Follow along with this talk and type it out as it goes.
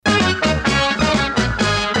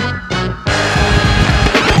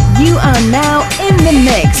You are now in the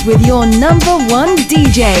mix with your number one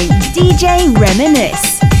DJ, DJ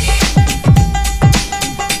Reminisce.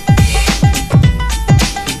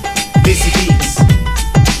 Busy beats.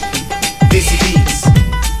 Busy beats.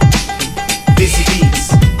 Busy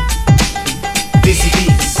beats. Busy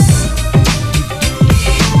beats.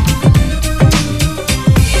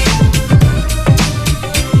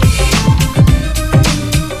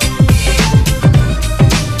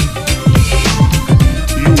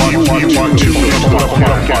 You want to podcast.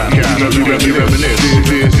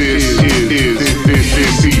 This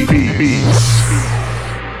is beats.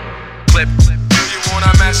 Clip. You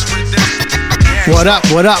wanna mess with this? What up,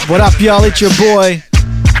 what up, what up, y'all? It's your boy.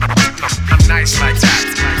 Nice like that.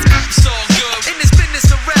 It's all good. In this business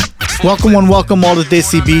to rap. Welcome all to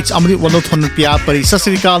Desi Beats. I'm going to piya pari. Sat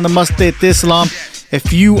Sri Akal, namaste, te salam.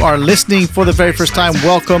 If you are listening for the very first time,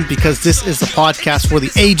 welcome, because this is the podcast for the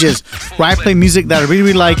ages, where I play music that I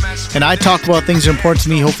really like and I talk about things that are important to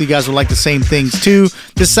me. Hopefully you guys will like the same things too.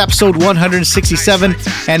 This is episode 167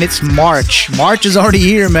 and it's March. March is already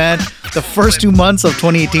here, man. The first 2 months of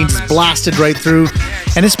 2018 just blasted right through,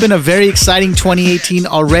 and it's been a very exciting 2018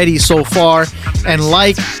 already so far. And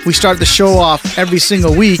like we start the show off every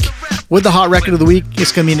single week with the hot record of the week,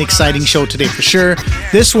 it's gonna be an exciting show today for sure.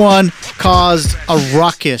 This one caused a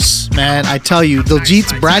ruckus, man. I tell you,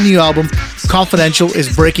 Diljit's brand new album, Confidential, is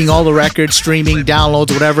breaking all the records, streaming,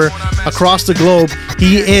 downloads, whatever, across the globe.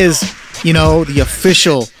 He is, the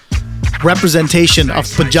official representation of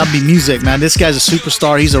Punjabi music, man. This guy's a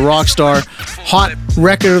superstar. He's a rock star. Hot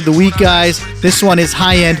record of the week, guys. This one is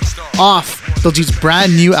high end off Diljit's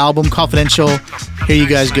brand new album, Confidential. Here you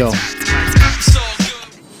guys go.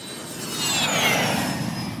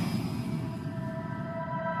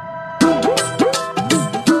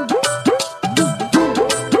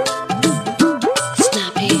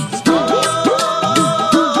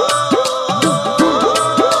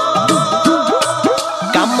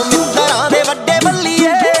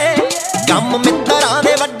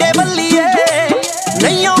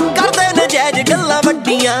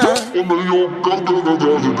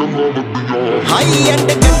 High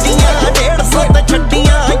end ਗੱਡੀਆਂ 150 ਤੇ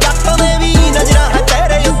ਛੱਡੀਆਂ ਜੱਟ ਦੇ ਵੀ ਨਜ਼ਰਾਂ ਹੈ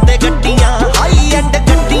ਤੇਰੇ ਉੱਤੇ ਗੱਡੀਆਂ ਹਾਈ ਐਂਡ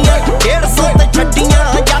ਗੱਡੀਆਂ 150 ਤੇ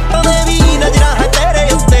ਛੱਡੀਆਂ ਜੱਟ ਦੇ ਵੀ ਨਜ਼ਰਾਂ ਹੈ ਤੇਰੇ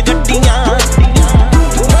ਉੱਤੇ ਗੱਡੀਆਂ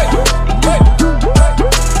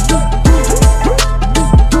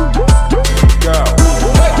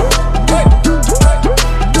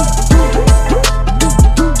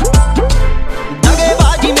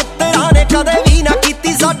ਦਗੇਬਾਜ਼ੀ ਮਿੱਤਰਾਂ ਨੇ ਕਦੇ ਵੀ ਨਾ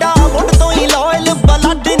ਕੀਤੀ ਸਾਡਾ ਮੁੱਢ ਤੋਂ ਹੀ ਲਾਇਲ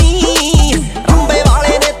ਬਲੱਡ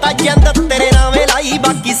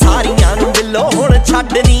ਬਾਕੀ ਸਾਰੀਆਂ ਨੂੰ ਦਿਲੋਂ ਹੁਣ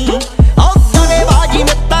ਛੱਡਨੀ ਉਹ ਦਗੇਬਾਜ਼ੀ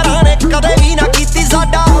ਮਿੱਤਰਾਂ ਨੇ ਕਦੇ ਵੀ ਨਾ ਕੀਤੀ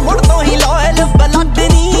ਸਾਡਾ ਮੁੜ ਤੋਂ ਹੀ ਲਾਇਲ ਬਲੱਡ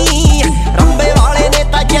ਨੀ ਰੰਬੇ ਵਾਲੇ ਨੇ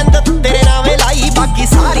ਤਾਂ ਜਿੰਦ ਤੇਰੇ ਨਾਵੇਂ ਲਾਈ ਬਾਕੀ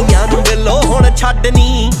ਸਾਰੀਆਂ ਨੂੰ ਦਿਲੋਂ ਹੁਣ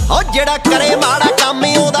ਛੱਡਨੀ ਉਹ ਜਿਹੜਾ ਕਰੇ ਮਾੜਾ ਕੰਮ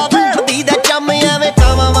ਉਹਦਾ ਵੇੜਦੀ ਦਾ ਚੰਮ ਐਵੇਂ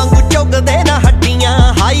ਕਾਵਾਂ ਵਾਂਗੂ ਚੁੱਗਦੇ ਨਾ ਹੱਡੀਆਂ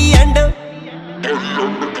ਹਾਈ ਐਂਡ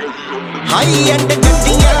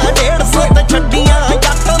ਗੱਡੀਆਂ 150 ਤੇ ਛੱਡੀਆਂ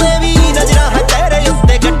ਜੱਟ ਦੇ ਵੀ ਨਜ਼ਰਾਂ ਹੈ ਤੇਰੇ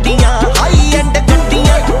ਉੱਤੇ ਗੱਡੀਆਂ ਹਾਈ ਐਂਡ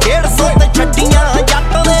ਗੱਡੀਆਂ 150 ਤੇ ਛੱਡੀਆਂ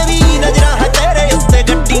ਜੱਟ ਦੇ ਵੀ ਨਜ਼ਰਾਂ ਹੈ ਤੇਰੇ ਉੱਤੇ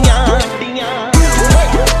ਗੱਡੀਆਂ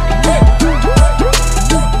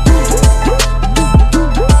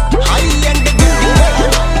ਹਾਈ ਐਂਡ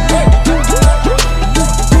ਗੱਡੀਆਂ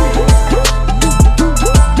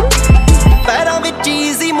ਪੈਰਾਂ ਵਿੱਚ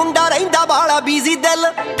ਈਜ਼ੀ ਮੁੰਡਾ ਰਹਿੰਦਾ ਵਾਲਾ ਬੀਜ਼ੀ ਦਿਲ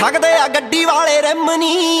ਠੱਗਦੇ ਆ ਗੱਡੀ ਵਾਲੇ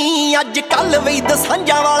ਰਮਨੀ ਅੱਜ ਕੱਲ ਵੀ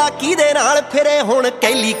ਦਸਾਂਝਾਂ ਵਾਲਾ ਕਿਹਦੇ ਨਾਲ ਫਿਰੇ ਹੁਣ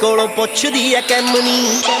ਕੈਲੀ ਕੋਲੋਂ ਪੁੱਛਦੀ ਐ ਕੈਮਨੀ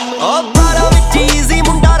ਉਹ ਬਾਰਾਂ ਵਿੱਚ ਈਜ਼ੀ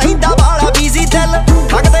ਮੁੰਡਾ ਰਹਿੰਦਾ ਵਾਲਾ ਬੀਜ਼ੀ ਦਿਲ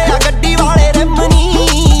ਠੱਗਦੇ ਆ ਗੱਡੀ ਵਾਲੇ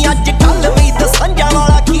ਰਮਨੀ ਅੱਜ ਕੱਲ ਵੀ ਦਸਾਂਝਾਂ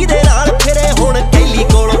ਵਾਲਾ ਕਿਹਦੇ ਨਾਲ ਫਿਰੇ ਹੁਣ ਕੈਲੀ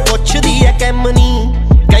ਕੋਲੋਂ ਪੁੱਛਦੀ ਐ ਕੈਮਨੀ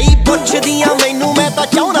ਕਈ ਪੁੱਛਦੀਆਂ ਮੈਨੂੰ ਮੈਂ ਤਾਂ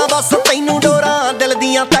ਚਾਹੁੰਦਾ ਬਸ ਤੈਨੂੰ ਡੋਰਾਂ ਦਿਲ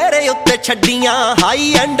ਦੀਆਂ ਤੇਰੇ ਉੱਤੇ ਛੱਡੀਆਂ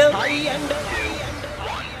ਹਾਈ ਐਂਡ ਗੱਡੀਆਂ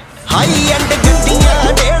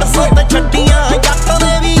 150 ਤੇ ਛੱਡੀਆਂ ਜੱਟ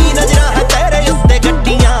ਦੇ ਵੀ ਨਜ਼ਰਾਂ ਹੈ ਤੇਰੇ ਉੱਤੇ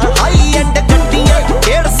ਗੱਡੀਆਂ ਹਾਈ ਐਂਡ ਗੱਡੀਆਂ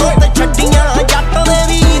 150 ਤੇ ਛੱਡੀਆਂ ਜੱਟ ਦੇ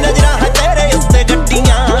ਵੀ ਨਜ਼ਰਾਂ ਹੈ ਤੇਰੇ ਉੱਤੇ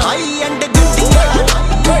ਗੱਡੀਆਂ ਹਾਈ ਐਂਡ ਗੱਡੀਆਂ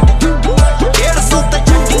 150 ਤੇ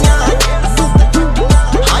ਛੱਡੀਆਂ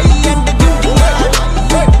ਹਾਈ ਐਂਡ ਗੱਡੀਆਂ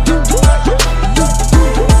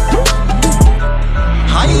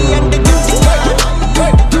ਹਾਈ ਐਂਡ ਗੱਡੀਆਂ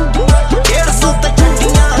 150 ਤੇ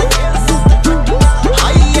ਛੱਡੀਆਂ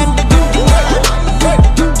ਹਾਈ ਐਂਡ ਗੱਡੀਆਂ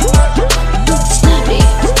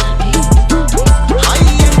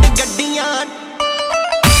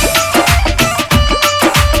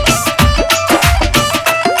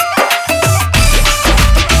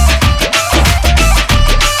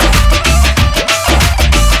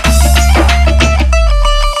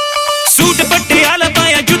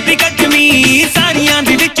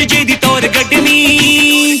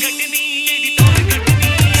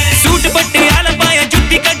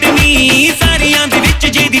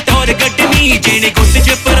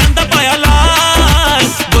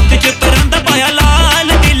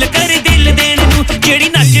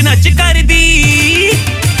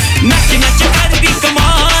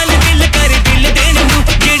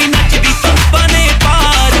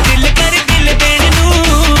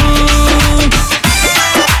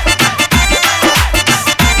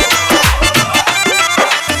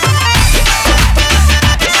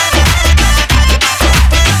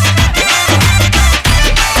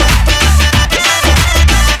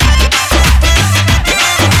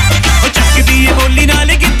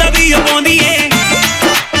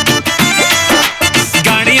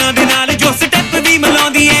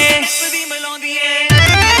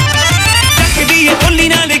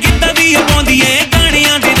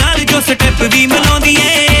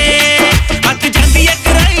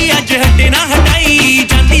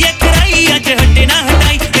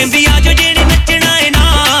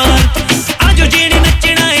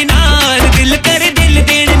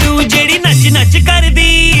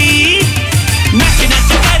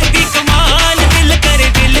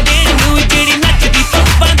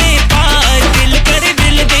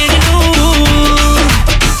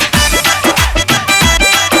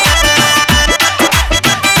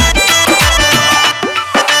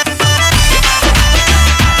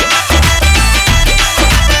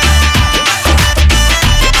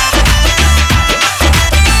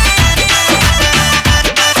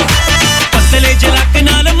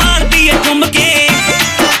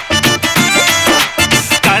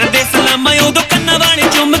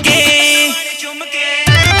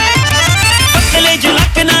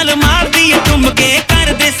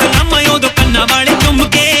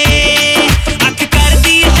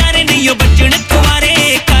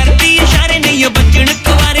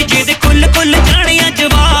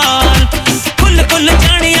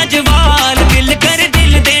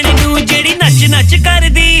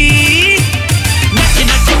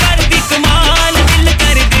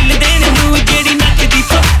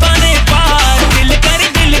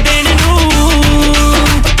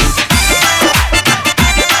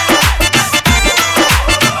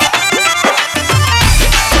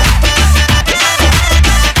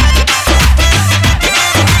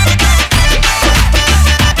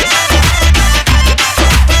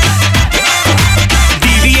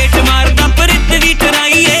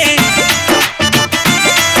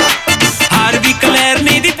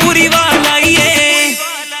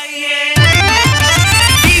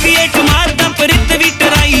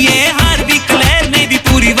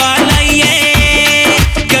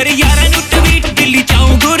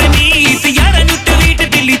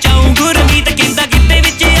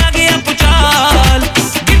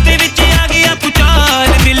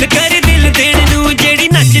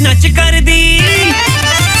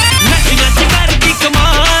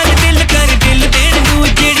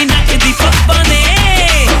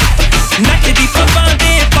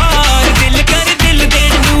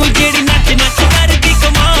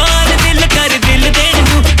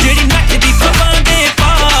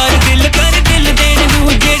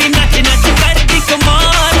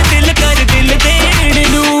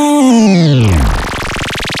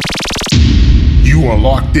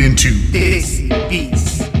locked into Desi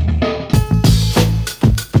Beats.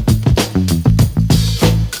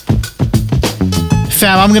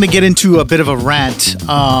 Fam, I'm going to get into a bit of a rant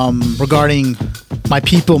regarding my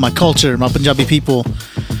people, my culture, my Punjabi people.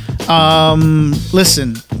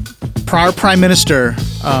 Listen, prior Prime Minister,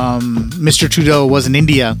 Mr. Trudeau, was in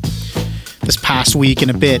India this past week and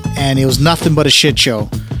a bit, and it was nothing but a shit show.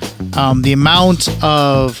 The amount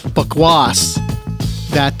of bakwas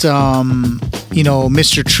that,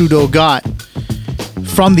 Mr. Trudeau got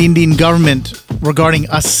from the Indian government regarding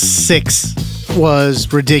us Sikhs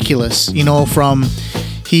was ridiculous.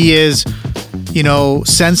 He is,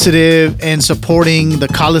 sensitive and supporting the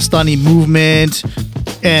Khalistani movement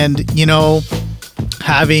and,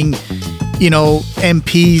 having,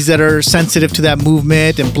 MPs that are sensitive to that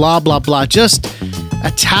movement and blah, blah, blah. Just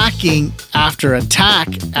attacking after attack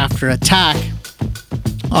after attack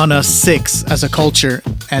on us Sikhs as a culture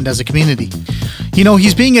and as a community.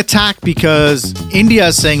 He's being attacked because India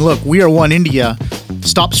is saying, look, we are one India.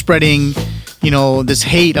 Stop spreading, this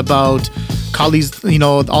hate about all these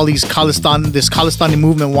Khalistani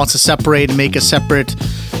movement wants to separate and make a separate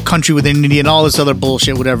country within India and all this other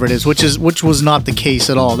bullshit, whatever it is, which was not the case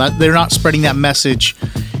at all. That they're not spreading that message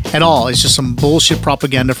at all. It's just some bullshit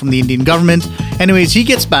propaganda from the Indian government. Anyways, he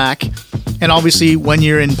gets back, and obviously when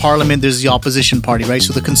you're in parliament, there's the opposition party, right?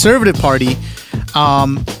 So the Conservative Party,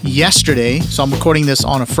 yesterday, so I'm recording this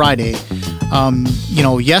on a Friday,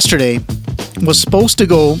 yesterday was supposed to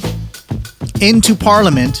go into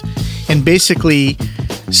parliament and basically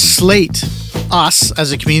slate us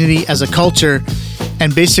as a community, as a culture,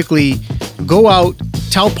 and basically go out,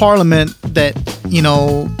 tell parliament that,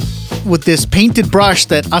 with this painted brush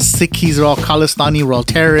that us Sikhs are all Khalistani, we're all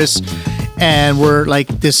terrorists, and we're like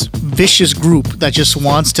this vicious group that just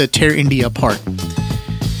wants to tear India apart.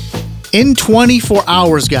 In 24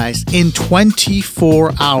 hours, guys, in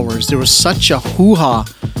 24 hours, there was such a hoo-ha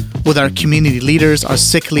with our community leaders, our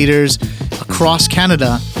Sikh leaders across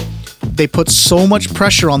Canada. They put so much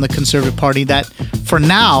pressure on the Conservative Party that for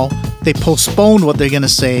now, they postponed what they're going to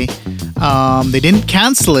say. They didn't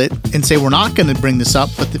cancel it and say, we're not going to bring this up.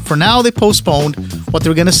 But for now, they postponed what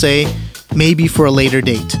they're going to say, maybe for a later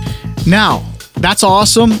date. Now, that's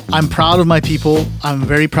awesome. I'm proud of my people. I'm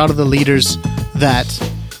very proud of the leaders that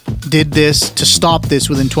did this to stop this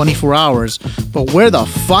within 24 hours. But where the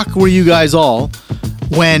fuck were you guys all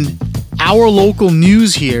when our local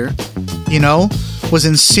news here, was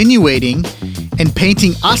insinuating and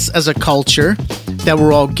painting us as a culture that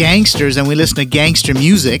we're all gangsters and we listen to gangster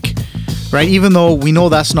music, right? Even though we know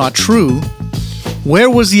that's not true. Where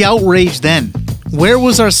was the outrage then? Where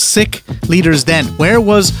was our Sikh leaders then? Where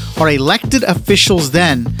was our elected officials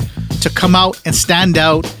then to come out and stand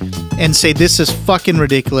out and say, this is fucking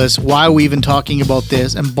ridiculous. Why are we even talking about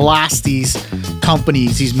this? And blast these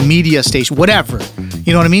companies, these media stations, whatever.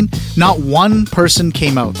 You know what I mean? Not one person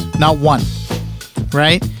came out. Not one.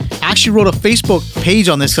 Right? I actually wrote a Facebook page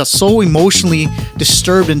on this. Got so emotionally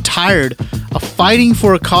disturbed and tired of fighting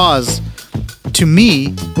for a cause, to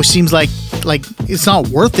me, which seems like it's not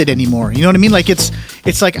worth it anymore. You know what I mean? Like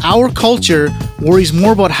it's like our culture worries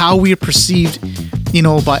more about how we are perceived,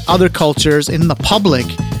 by other cultures in the public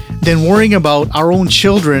than worrying about our own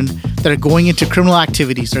children that are going into criminal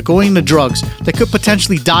activities, they're going into drugs, that could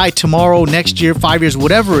potentially die tomorrow, next year, 5 years,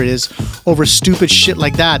 whatever it is, over stupid shit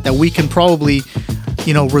like that we can probably,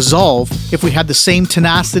 resolve if we had the same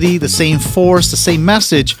tenacity, the same force, the same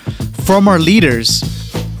message from our leaders,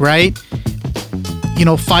 right?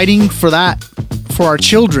 Fighting for that, for our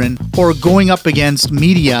children, or going up against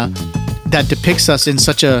media that depicts us in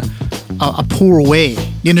such a poor way.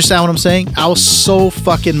 You understand what I'm saying? I was so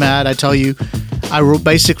fucking mad, I tell you. I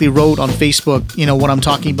basically wrote on Facebook, what I'm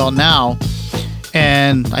talking about now,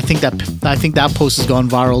 and I think that post has gone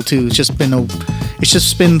viral too. It's just been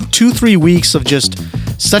 2-3 weeks of just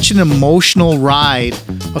such an emotional ride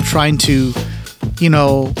of trying to,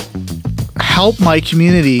 help my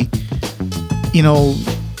community,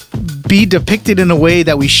 be depicted in a way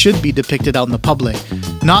that we should be depicted out in the public.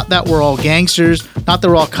 Not that we're all gangsters, not that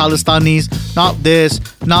we're all Khalistanis, not this,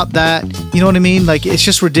 not that. You know what I mean? Like, it's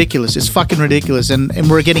just ridiculous. It's fucking ridiculous. And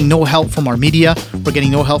we're getting no help from our media. We're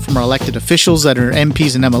getting no help from our elected officials that are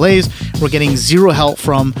MPs and MLAs. We're getting zero help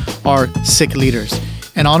from our Sikh leaders.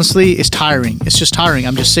 And honestly, it's tiring. It's just tiring.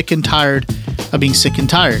 I'm just sick and tired of being sick and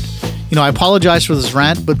tired. I apologize for this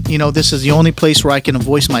rant, but, this is the only place where I can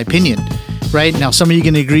voice my opinion. Right now, some of you are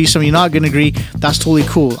going to agree, some of you are not going to agree. That's totally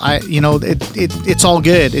cool. It's all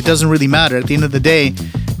good. It doesn't really matter. At the end of the day,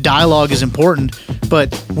 dialogue is important,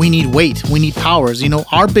 but we need weight. We need powers.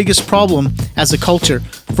 Our biggest problem as a culture,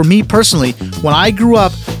 for me personally, when I grew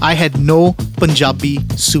up, I had no Punjabi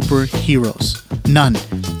superheroes. None.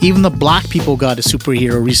 Even the black people got a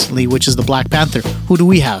superhero recently, which is the Black Panther. Who do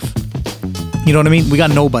we have? You know what I mean? We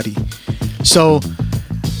got nobody. So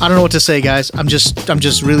I don't know what to say, guys. I'm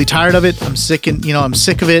just really tired of it. I'm sick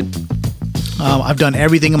of it. I've done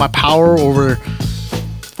everything in my power over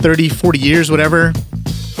 30, 40 years, whatever,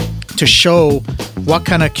 to show what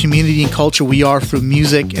kind of community and culture we are through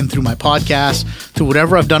music and through my podcast, through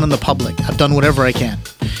whatever I've done in the public. I've done whatever I can.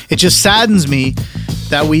 It just saddens me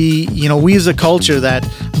that we as a culture that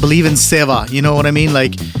believe in seva, you know what I mean?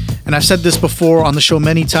 Like, and I've said this before on the show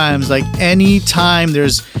many times, like anytime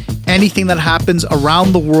there's anything that happens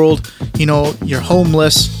around the world, you're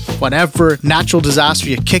homeless, whatever, natural disaster,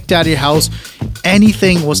 you're kicked out of your house,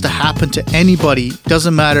 anything was to happen to anybody,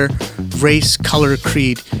 doesn't matter, race, color,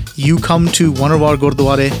 creed, you come to one of our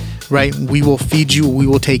gurdware, right? We will feed you, we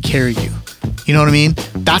will take care of you. You know what I mean?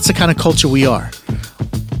 That's the kind of culture we are.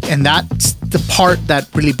 And that's the part that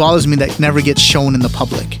really bothers me that never gets shown in the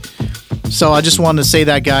public. So I just wanted to say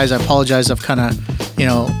that, guys. I apologize. I've kind of,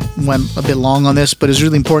 went a bit long on this, but it's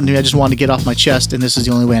really important to me. I just wanted to get off my chest, and this is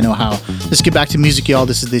the only way I know how. Let's get back to music, y'all.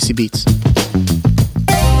 This is Desi Beats.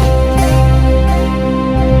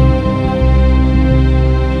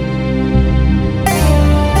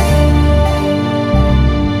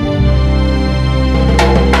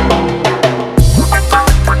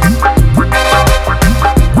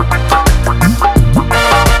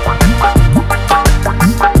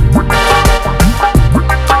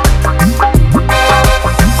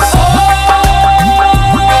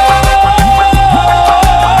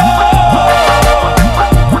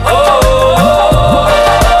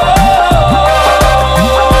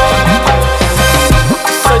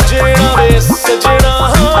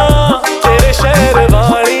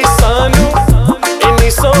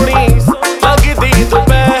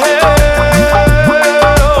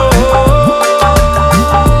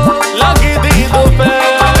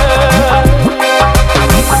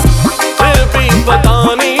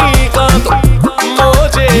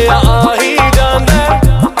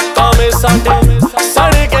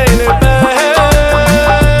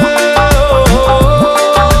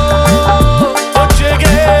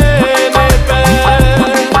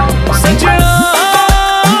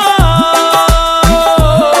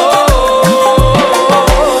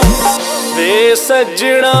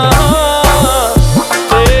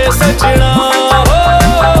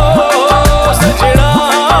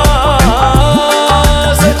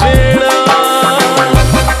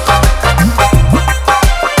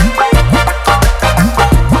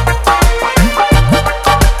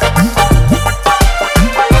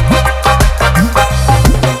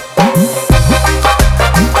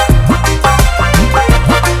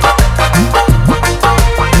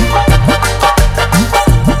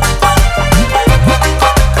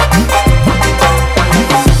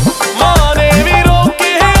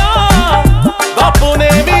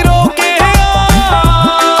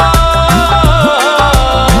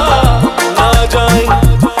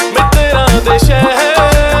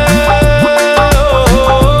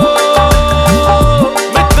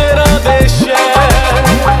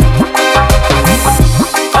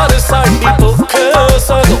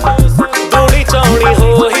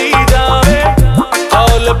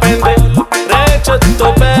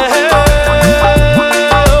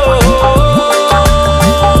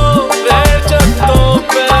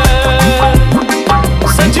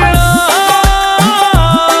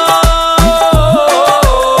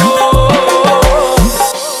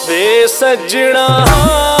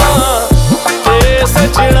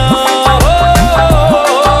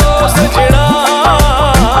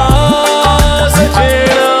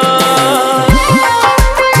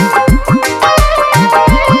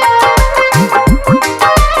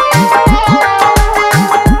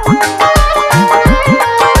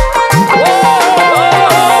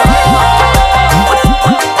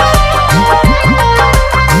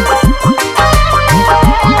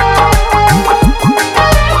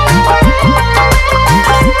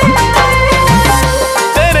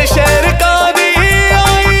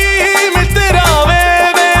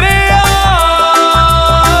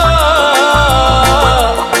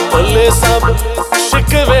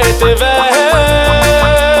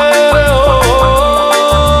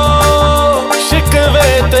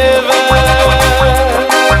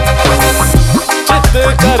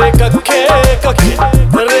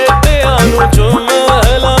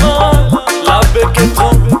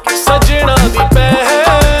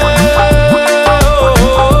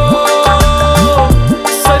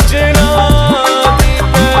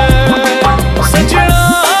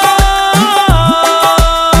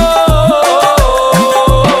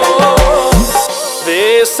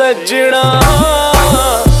 सजना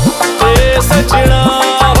ਸਜਣਾ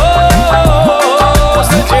ਹੋ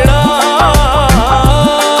ਸਜਣਾ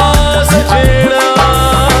ਸਜਣਾ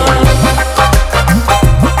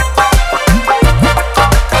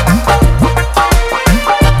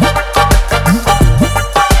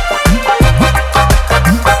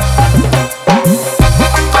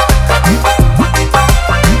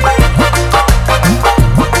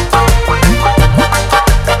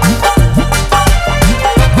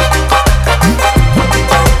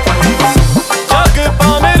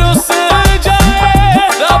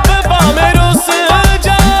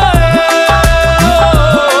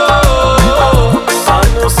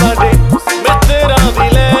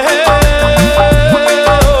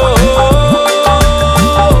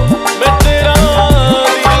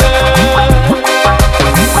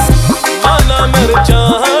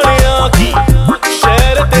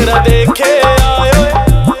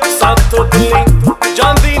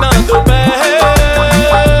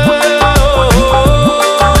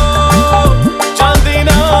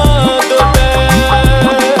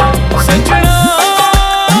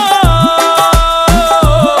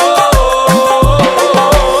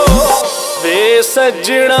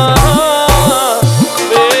ਸਜਣਾ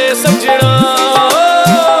ਵੇ ਸਜਣਾ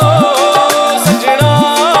ਸਜਣਾ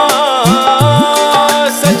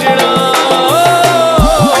ਸਜਣਾ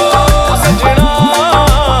ਸਜਣਾ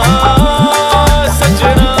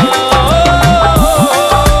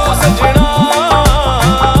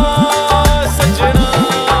ਸਜਣਾ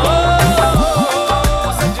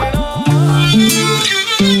ਸਜਣਾ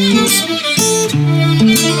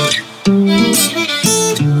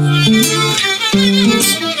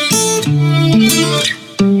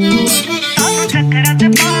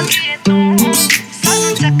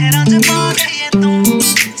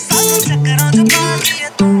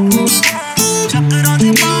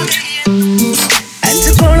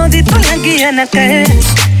ਨਾ ਕਹੇ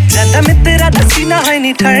ਜਾਂਦਾ ਮਿੱਤਰਾ ਦੱਸੀ ਨਾ ਹੈ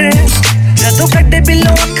ਨੀ ਠਹਿ ਜਦੋਂ ਕੱਢੇ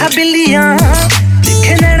ਬਿੱਲੋਂ ਅੱਖਾਂ ਬਿੱਲੀਆਂ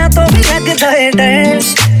ਦਿਖੇ ਨੈਣਾ ਤੋਂ ਵੀ ਲੱਗਦਾ ਏ ਡਰ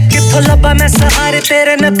ਕਿੱਥੋਂ ਲੱਭਾਂ ਮੈਂ ਸਹਾਰੇ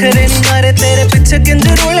ਤੇਰੇ ਨਖਰੇ ਨੀ ਮਾਰੇ ਤੇਰੇ ਪਿੱਛੇ ਕਿੰਜ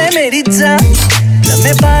ਰੋਲੇ ਮੇਰੀ ਜਾ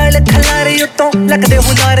ਲੰਮੇ ਬਾਲ ਖਲਾਰੇ ਉਤੋਂ ਲੱਗਦੇ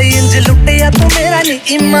ਹੁਲਾਰੇ ਇੰਜ ਲੁੱਟਿਆ ਤੂੰ ਮੇਰਾ ਨੀ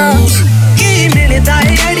ਇਮਾਂ ਕੀ ਮਿਲਦਾ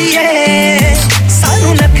ਏ ਅੜੀਏ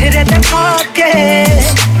ਸਾਨੂੰ ਨਖਰੇ ਤੇ ਪਾ ਕੇ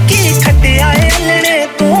ਕੀ ਖੱਟਿਆ ਏ ਅਲਣੇ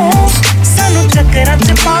ਤੂੰ ਸਾਨੂੰ ਚੱਕਰਾਂ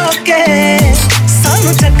ਚ ਪਾ ਕੇ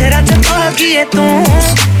ਸਾਨੂੰ ਚੱਕਰਾਂ ਚ ਪਾ ਗਈਏ ਤੂੰ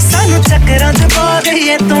ਸਾਨੂੰ ਚੱਕਰਾਂ ਚ ਪਾ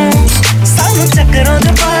ਗਈਏ ਤੂੰ ਸਾਨੂੰ ਚੱਕਰਾਂ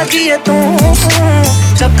ਚ ਪਾ ਗਈਏ ਤੂੰ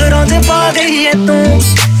ਚੱਕਰਾਂ ਚ ਪਾ ਗਈਏ ਤੂੰ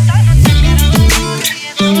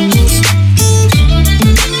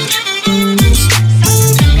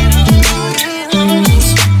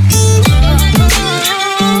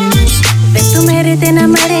ਵੇ ਤੂੰ ਮੇਰੇ ਤੇ ਨਾ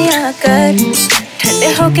ਮਰਿਆ ਕਰ ठंडे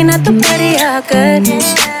होके ना तू परिया कर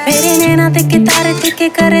मेरे नैना ते कितारे तिके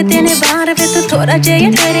करे तेने बाहर वे तू थोड़ा जेहा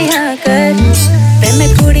डरिया कर वे मैं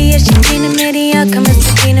कुड़ी है शकीन मेरी आँख में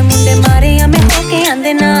सकीन मुंडे मारे या मैं होके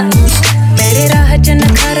आंदे ना मेरे राह च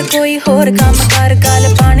न कर कोई होर काम कर गाल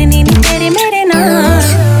पानी नी तेरे मेरे नाल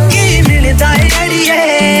की मिलदा ए अड़िए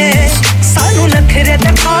सानू नखरे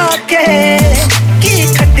ते पा के की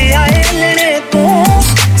खट्टिया ए लड़े तू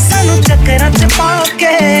सानू चक्करां च पा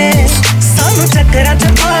के ਸਾਨੂੰ ਚੱਕਰਾਂ ਚ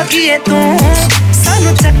ਪਾ ਗਈਏ ਤੂੰ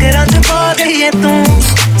ਸਾਨੂੰ ਚੱਕਰਾਂ ਚ ਪਾ ਗਈਏ ਤੂੰ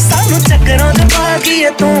ਸਾਨੂੰ ਚੱਕਰਾਂ ਚ ਪਾ ਗਈਏ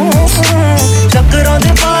ਤੂੰ ਚੱਕਰਾਂ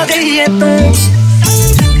ਚ ਪਾ ਗਈਏ ਤੂੰ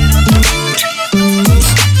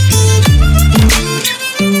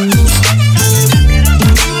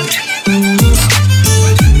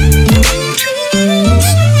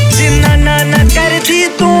ਜਿੰਨਾ ਨਾ ਕਰਦੀ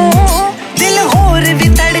ਤੂੰ ਦਿਲ ਹੋਰ ਵੀ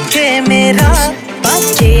ਤੜਕੇ ਮੇਰਾ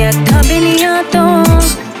ਬੱਚੇ ਅੱਖਾਂ ਬਿਲੀਆਂ ਤੋਂ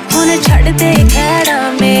ਹੁਣ ਛੱਡ ਦੇ ਖੈੜਾ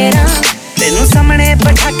ਮੇਰਾ ਤੈਨੂੰ ਸਾਹਮਣੇ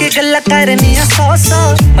ਬਿਠਾ ਕੇ ਗੱਲਾਂ ਕਰਨੀਆਂ ਸੌ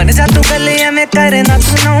ਮਨ ਜਾ ਤੂੰ ਗੱਲ ਐਵੇਂ ਕਰਨਾ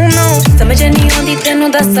ਤੂੰ ਨੋ ਸਮਝ ਨਹੀਂ ਆਉਂਦੀ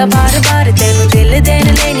ਤੈਨੂੰ ਦੱਸ ਬਾਰ ਤੈਨੂੰ ਦਿਲ ਦੇਣ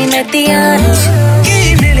ਲਈ ਨਹੀਂ ਮੈਂ ਤਿਆਰ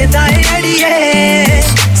ਕੀ ਮਿਲਦਾ ਏ ਅੜੀਏ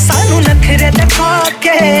ਸਾਨੂੰ ਨਖਰੇ ਤੇ ਖਾ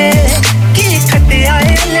ਕੇ ਕੀ ਖੱਟਿਆ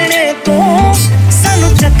ਏ ਲੜੇ ਤੂੰ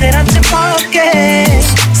ਸਾਨੂੰ ਚੱਕਰਾਂ ਚ ਪਾ ਕੇ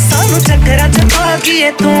ਸਾਨੂੰ ਚੱਕਰਾਂ ਚ ਪਾ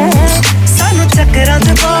ਗਈਏ ਤੂੰ ਸਾਨੂੰ ਚੱਕਰਾਂ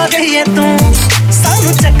ਚ ਪਾ ਗਈਏ ਤੂੰ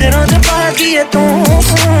ਸਾਨੂੰ ਚੱਕਰਾਂ ਚ ਪਾ ਗਈਏ ਤੂੰ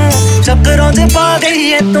ਚੱਕਰਾਂ ਚ ਪਾ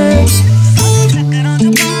ਗਈਏ ਤੂੰ ਚੱਕਰਾਂ ਚ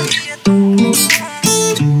ਪਾ ਗਈਏ ਤੂੰ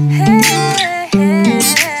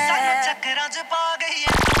ਚੱਕਰਾਂ ਚ ਪਾ ਗਈਏ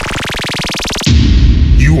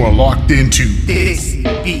You are locked into Desi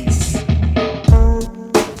Beats.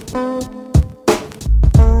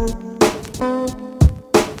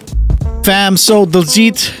 Fam, so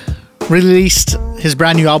Diljit released his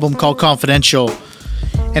brand new album called Confidential.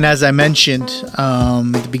 And as I mentioned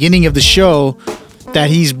at the beginning of the show, that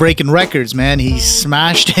he's breaking records, man. He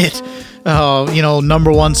smashed it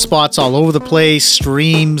number one spots all over the place,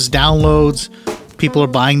 streams, downloads. People are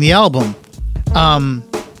buying the album.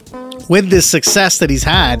 With this success that he's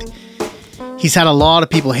had a lot of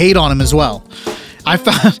people hate on him as well. I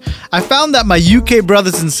found that my UK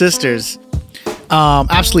brothers and sisters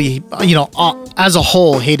absolutely, as a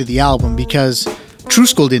whole hated the album because True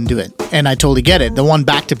School didn't do it. And I totally get it. The one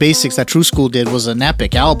Back to Basics that True School did was an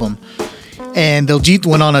epic album. And Diljit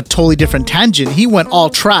went on a totally different tangent. He went all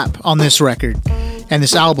trap on this record and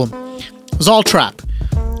this album. It was all trap.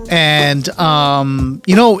 And,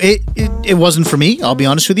 it wasn't for me, I'll be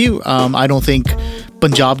honest with you. I don't think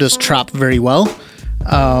Punjab does trap very well.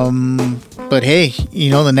 But hey,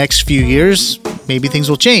 the next few years, maybe things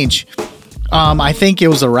will change. I think it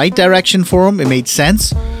was the right direction for him. It made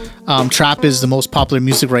sense. Trap is the most popular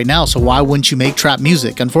music right now, so why wouldn't you make trap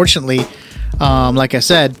music? Unfortunately, like I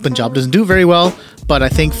said, Punjab doesn't do very well, but I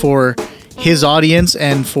think for his audience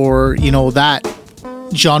and for, that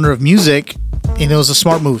genre of music, it was a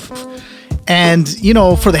smart move. And,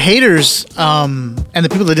 for the haters and the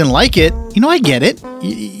people that didn't like it, I get it.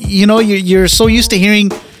 You're so used to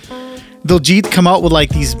hearing Diljit come out with like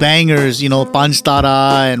these bangers, Panch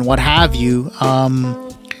Tara and what have you.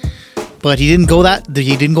 But he didn't go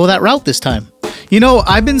that route this time.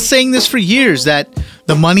 I've been saying this for years that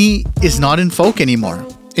the money is not in folk anymore.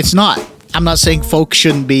 It's not. I'm not saying folk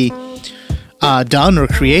shouldn't be done or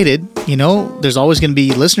created. There's always going to be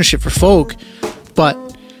listenership for folk, but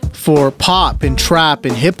for pop and trap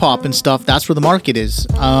and hip hop and stuff, that's where the market is.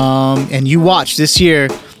 And you watch this year,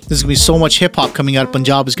 there's going to be so much hip hop coming out of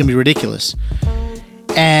Punjab, it's going to be ridiculous.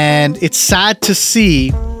 And it's sad to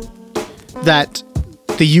see that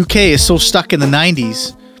the UK is so stuck in the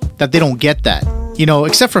 90s that they don't get that.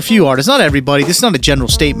 Except for a few artists, not everybody. This is not a general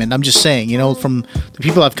statement. I'm just saying, from the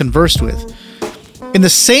people I've conversed with. In the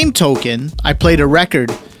same token, I played a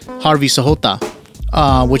record, Harvey Sahota,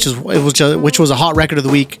 which was a hot record of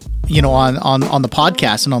the week, on the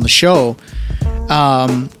podcast and on the show.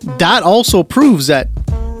 That also proves that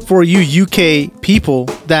for you UK people,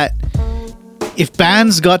 that if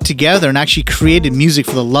bands got together and actually created music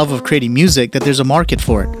for the love of creating music, that there's a market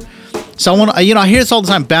for it. So I hear this all the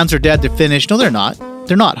time. Bands are dead. They're finished. No, they're not.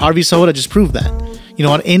 They're not. Harvey Sahota just proved that.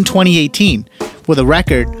 In 2018, with a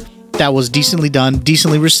record that was decently done,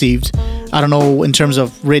 decently received. I don't know in terms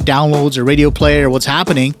of downloads or radio play or what's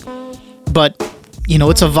happening, but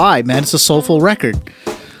it's a vibe, man. It's a soulful record.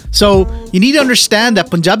 So you need to understand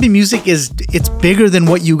that Punjabi music it's bigger than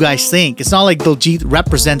what you guys think. It's not like Diljit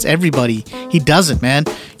represents everybody. He doesn't, man.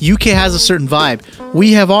 UK has a certain vibe.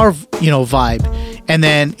 We have our, vibe. And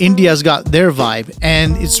then India's got their vibe.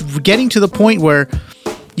 And it's getting to the point where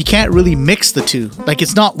you can't really mix the two. Like,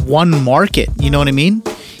 it's not one market. You know what I mean?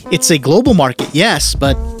 It's a global market, yes,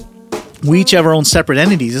 but we each have our own separate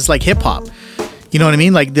entities. It's like hip hop. You know what I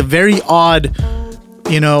mean? Like the very odd,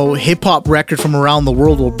 hip hop record from around the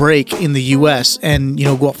world will break in the US and,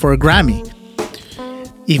 go up for a Grammy.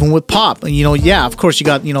 Even with pop, of course you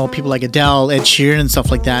got, people like Adele, Ed Sheeran and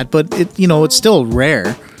stuff like that, but it's still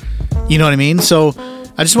rare. You know what I mean? So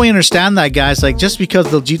I just want you to understand that, guys. Like, just because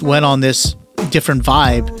Diljit went on this different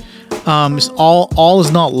vibe, all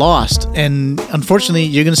is not lost. And unfortunately,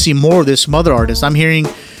 you're going to see more of this from other artists. I'm hearing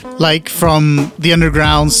like from the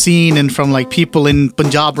underground scene and from like people in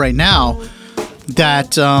Punjab right now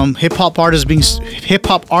that hip hop artists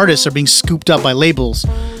are being scooped up by labels,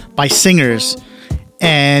 by singers,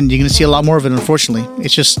 and you're going to see a lot more of it. Unfortunately,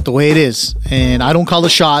 it's just the way it is. And I don't call the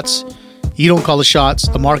shots. You don't call the shots.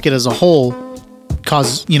 The market as a whole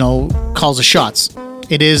calls the shots.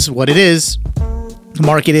 It is what it is. The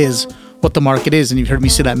market is what the market is, and you've heard me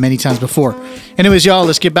say that many times before. Anyways, y'all,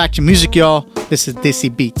 let's get back to music, y'all. This is Desi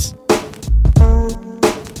Beats.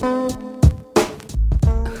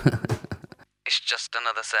 It's just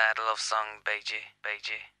another sad love song, Beiji,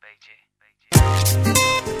 Beiji, Beiji, Beiji.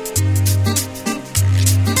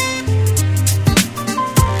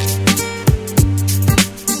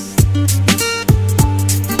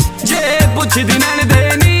 ਜੇ ਪੁੱਛਦੀ ਨੈਣ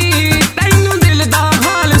ਦੇ ਨੀ ਤੈਨੂੰ ਦਿਲ ਦਾ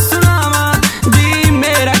ਹਾਲ ਸੁਣਾਵਾਂ ਜੀ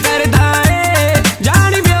ਮੇਰਾ ਕਰਦਾ ਏ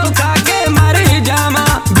ਜਾਣ ਵਿਓ ਖਾ ਕੇ ਮਰ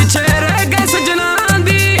ਜਾਵਾਂ ਵਿਛੇ ਰਹਿ ਗਏ ਸਜਣਾ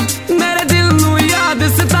ਦੀ ਮੇਰੇ ਦਿਲ ਨੂੰ ਯਾਦ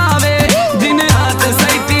ਸਤਾਵੇ ਦਿਨ ਰਾਤ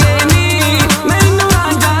ਸੈਤੀਏ ਨੀ ਮੈਨੂੰ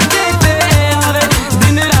ਰਾਂਝਾ ਚੇਤੇ ਆਵੇ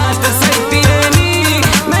ਦਿਨ ਰਾਤ ਸੈਤੀਏ ਨੀ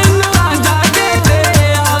ਮੈਨੂੰ ਰਾਂਝਾ ਚੇਤੇ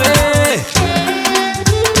ਆਵੇ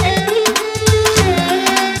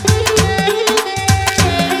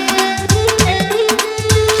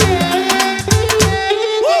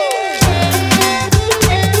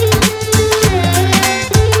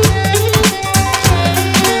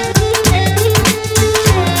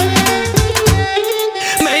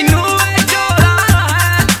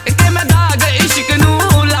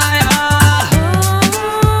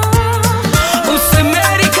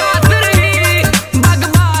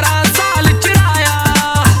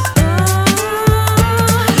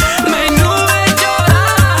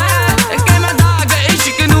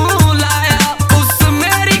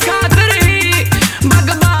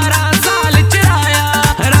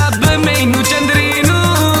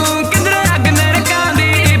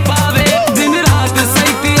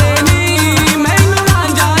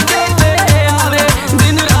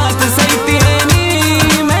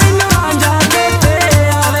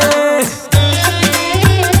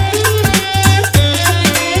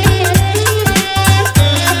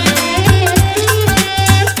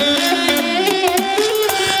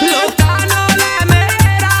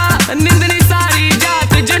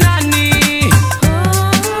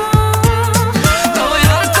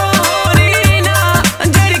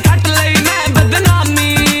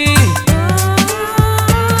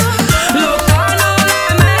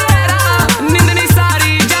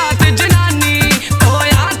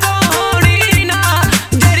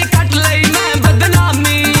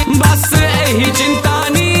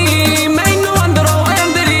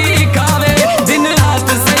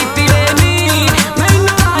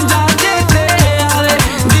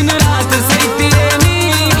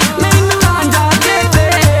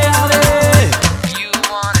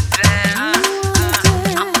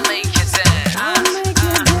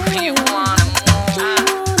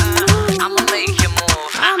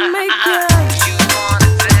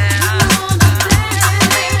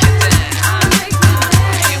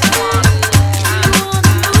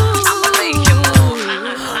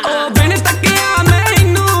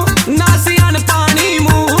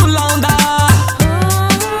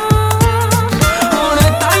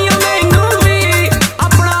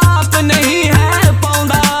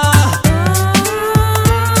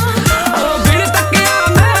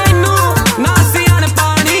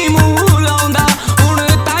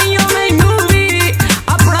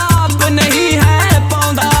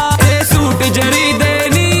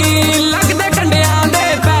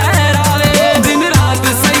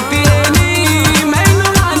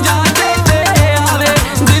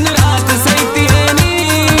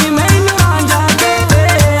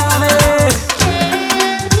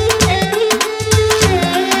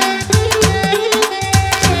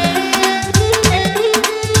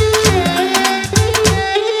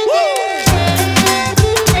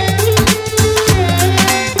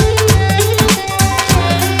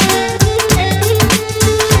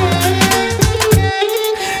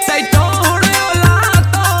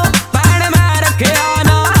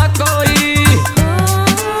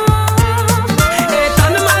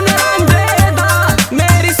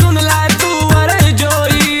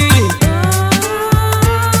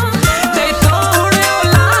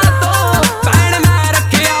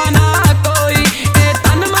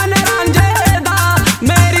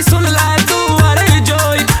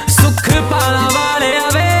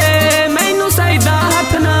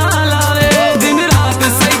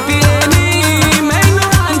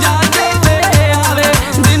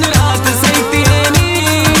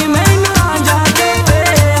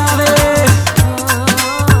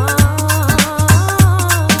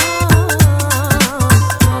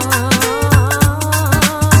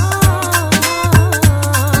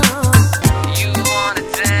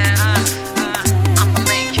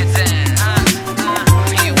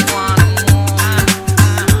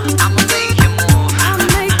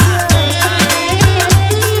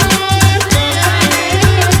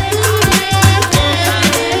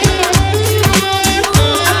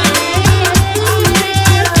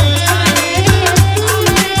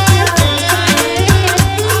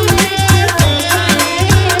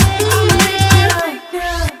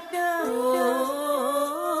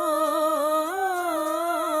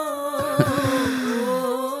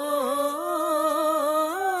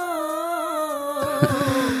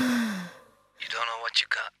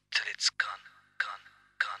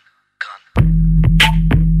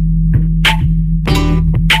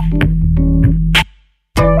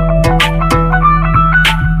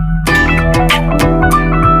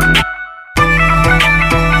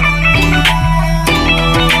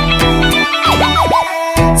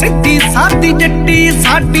ਸਾਡੀ ਜੱਟੀ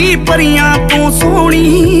ਸਾਡੀ ਪਰੀਆਂ ਤੋਂ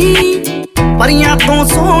ਸੋਹਣੀ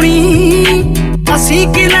ਅਸੀਂ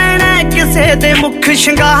ਕੀ ਲੈਣਾ ਕਿਸੇ ਦੇ ਮੁਖ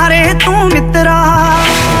ਸ਼ਿੰਗਾਰੇ ਤੂੰ ਮਿੱਤਰਾ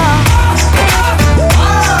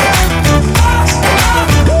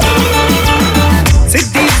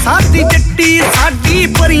ਸਿੱਧੀ ਸਾਦੀ ਜੱਟੀ ਸਾਡੀ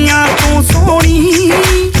ਪਰੀਆਂ ਤੋਂ ਸੋਹਣੀ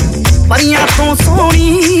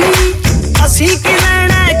ਅਸੀਂ ਕੀ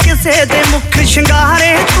ਲੈਣਾ ਕਿਸੇ ਦੇ ਮੁਖ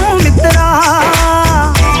ਸ਼ਿੰਗਾਰੇ ਤੂੰ ਮਿੱਤਰਾ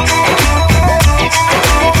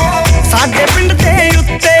ਸਾਡੇ ਪਿੰਡ ਦੇ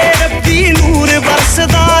ਉੱਤੇ ਰੱਬੀ ਨੂਰ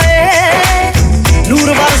ਵਰਸਦਾ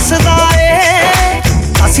ਏ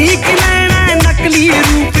ਅਸੀਂ ਕੀ ਲੈਣਾ ਨਕਲੀ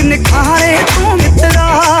ਰੂਪ ਨਿਖਾਰੇ ਤੂੰ ਮਿੱਤਰਾ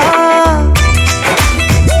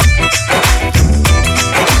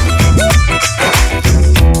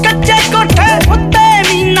ਕੱਚੇ ਕੋਠੇ ਉੱਤੇ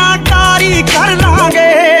ਮੀਨਾਕਾਰੀ ਕਰ ਲਾਂਗੇ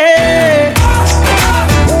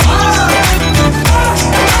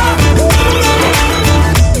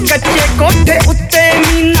ਕੱਚੇ ਕੋਠੇ ਉੱਤੇ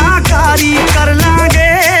ਮੀਨਾਕਾਰੀ ਕਰ ਲਾਂਗੇ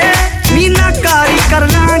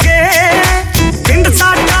ਪਿੰਡ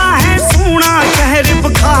ਸਾਡਾ ਹੈ ਸੋਹਣਾ ਸ਼ਹਿਰ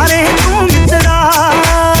ਬੁਖਾਰੇ ਤੂੰ ਮਿੱਤਰਾ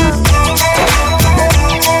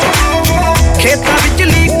ਖੇਤਾਂ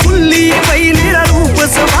ਵਿਚਲੀ ਖੁੱਲੀ ਪਈ ਮੇਰਾ ਰੂਪ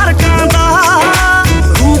ਸਵਰਗਾਂ ਦਾ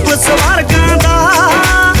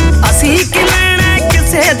ਅਸੀਂ ਕੀ ਲੈਣਾ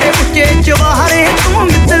ਕਿਸੇ ਦੇ ਉੱਚੇ ਚਵਾਰੇ ਤੂੰ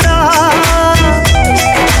ਮਿੱਤਰਾ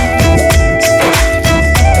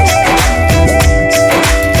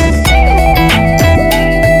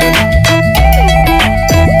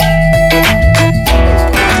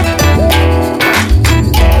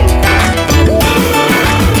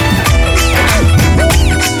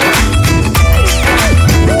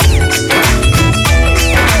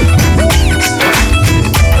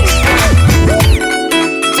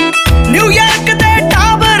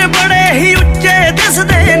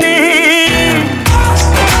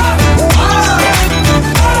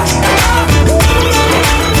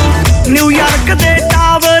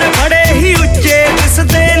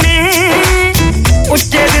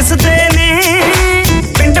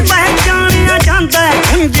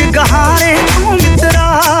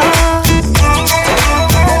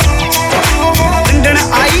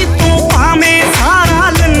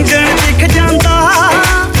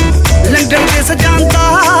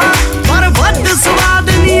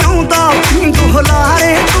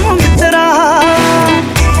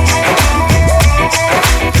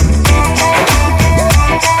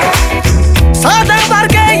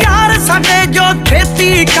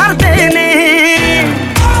ਕਰਦੇ ਨੇ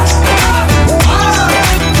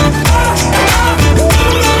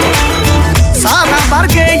ਸਾਰਾ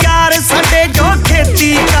ਵਰਗੇ ਯਾਰ ਸਾਡੇ ਜੋ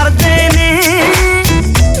ਖੇਤੀ ਕਰਦੇ ਨੇ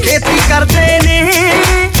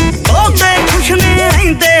ਬਹੁਤੇ ਖੁਸ਼ ਨੇ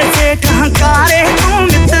ਰਹਿੰਦੇ ਸੇਠ ਹੰਕਾਰੇ ਤੂੰ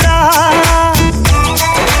ਮਿੱਤਰਾ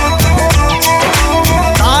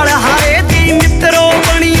ਤਾਲ ਹਾਰੇ ਦੀ ਮਿੱਤਰੋ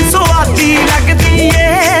ਬਣੀ ਸੁਆਦੀ ਲੱਗਦੀ ਏ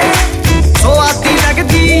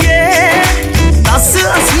ਦੱਸ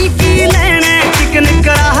ਅਸੀਂ ਕੀ ਲੈਣਾ ਚਿਕਨ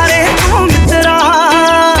ਕਰਾਰੇ ਤੂੰ ਮਿੱਤਰਾ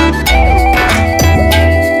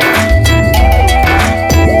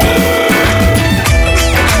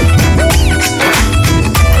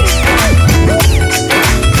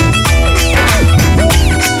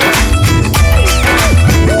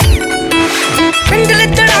ਪਿੰਡ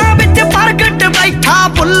ਲਿੱਤੜਾਂ ਵਿੱਚ ਪ੍ਰਗਟ ਬੈਠਾ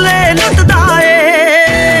ਬੁੱਲੇ ਲੁੱਟਦਾ ਏ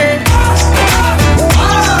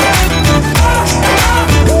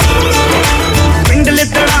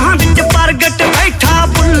ਲਿੱਤੜਾਂ ਵਿੱਚ ਪ੍ਰਗਟ ਬੈਠਾ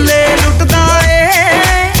ਬੁੱਲੇ ਲੁੱਟਦਾ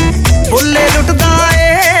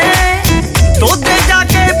ਏ ਦੋਦੇ ਜਾ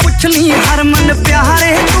ਕੇ ਪੁੱਛ ਲਈ ਹਰਮਨ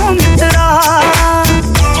ਪਿਆਰੇ ਤੂੰ ਮਿੱਤਰਾ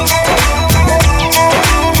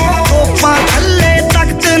ਕੋਪਾਂ ਥੱਲੇ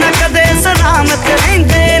ਤਖਤ ਨਾ ਕਦੇ ਸਲਾਮਤ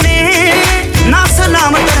ਰਹਿੰਦੇ ਨੇ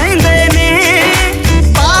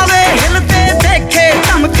ਪਾਵੇ ਹਿਲਦੇ ਦੇਖੇ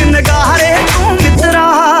ਧਮਕ ਨਗਾਰੇ ਤੂੰ ਮਿੱਤਰਾ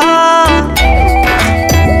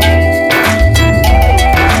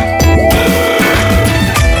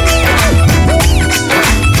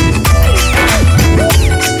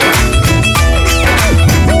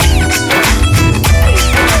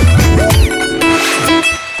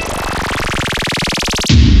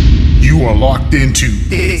You are locked into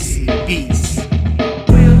Desi Beats.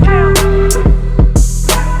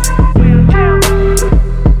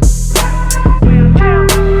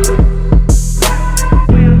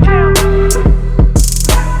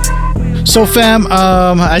 So fam,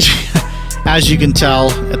 as you can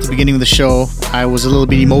tell at the beginning of the show, I was a little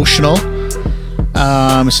bit emotional.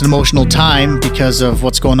 It's an emotional time because of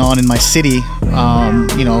what's going on in my city,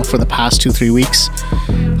 for the past 2-3 weeks.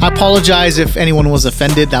 I apologize if anyone was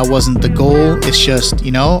offended. That wasn't the goal. It's just,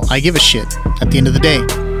 I give a shit at the end of the day.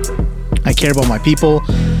 I care about my people.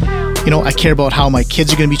 I care about how my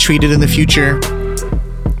kids are going to be treated in the future.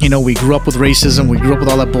 We grew up with racism. We grew up with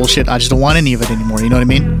all that bullshit. I just don't want any of it anymore. You know what I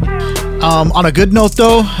mean? On a good note,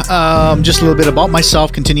 though, just a little bit about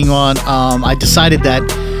myself. Continuing on, I decided that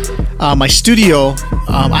my studio,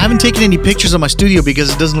 I haven't taken any pictures of my studio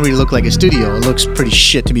because it doesn't really look like a studio. It looks pretty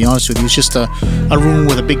shit, to be honest with you. It's just a room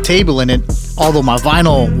with a big table in it. Although my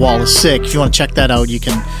vinyl wall is sick. If you want to check that out, you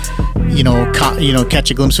can,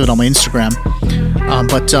 catch a glimpse of it on my Instagram.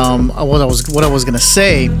 But what I was gonna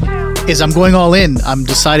say is I'm going all in. I'm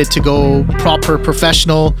decided to go proper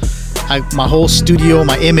professional. My whole studio,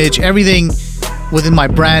 my image, everything within my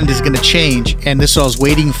brand is gonna change, and this is what I was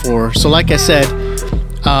waiting for. So like I said,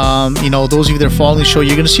 those of you that are following the show,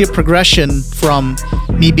 you're gonna see a progression from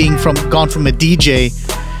me being gone from a DJ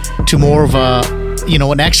to more of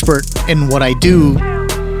an expert in what I do,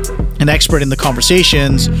 an expert in the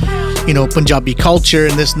conversations, Punjabi culture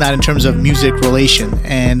and this and that in terms of music relation.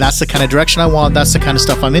 And that's the kind of direction I want. That's the kind of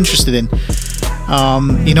stuff I'm interested in.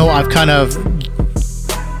 I've kind of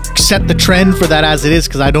set the trend for that as it is,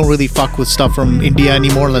 because I don't really fuck with stuff from India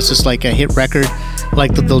anymore unless it's like a hit record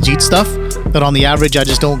like the Diljit stuff. But on the average, I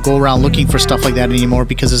just don't go around looking for stuff like that anymore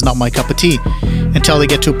because it's not my cup of tea until they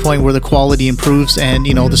get to a point where the quality improves and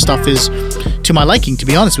the stuff is to my liking, to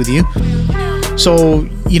be honest with you. So,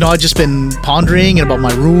 I've just been pondering about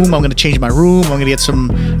my room. I'm going to change my room. I'm going to get some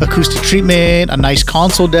acoustic treatment, a nice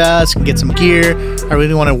console desk, and get some gear. I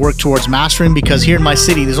really want to work towards mastering, because here in my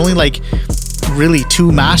city, there's only really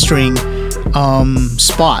 2 mastering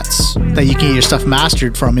spots that you can get your stuff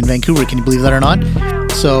mastered from in Vancouver. Can you believe that or not?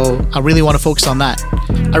 So I really want to focus on that.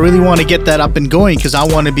 I really want to get that up and going, because I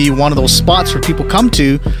want to be one of those spots where people come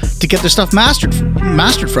to get their stuff mastered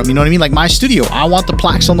from. You know what I mean? Like my studio, I want the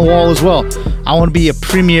plaques on the wall as well. I want to be a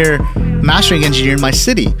premier mastering engineer in my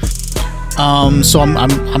city. So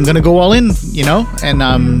I'm gonna go all in, and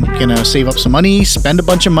I'm gonna save up some money, spend a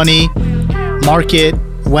bunch of money, market,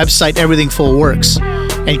 website, everything full works,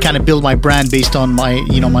 and kind of build my brand based on my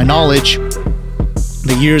my knowledge,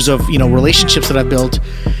 the years of relationships that I've built.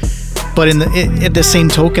 But at the same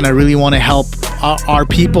token, I really want to help our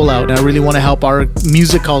people out, and I really want to help our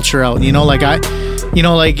music culture out.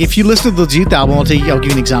 Like if you listen to the Diljit album, I'll give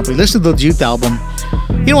you an example. You listen to the Diljit album,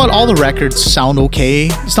 you know what? All the records sound okay.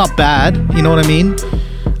 It's not bad. You know what I mean?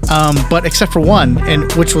 But except for one,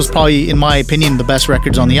 and which was probably, in my opinion, the best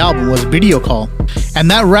records on the album, was Video Call.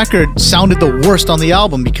 And that record sounded the worst on the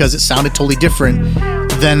album because it sounded totally different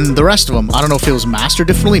than the rest of them. I don't know if it was mastered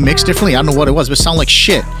differently, mixed differently. I don't know what it was, but it sounded like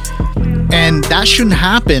shit. And that shouldn't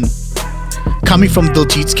happen coming from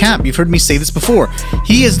Diljit's camp. You've heard me say this before.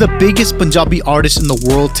 He is the biggest Punjabi artist in the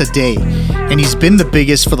world today. And he's been the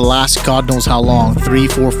biggest for the last God knows how long, 3,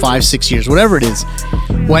 4, 5, 6 years, whatever it is.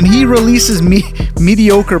 When he releases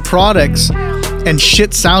mediocre products and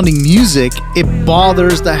shit sounding music, it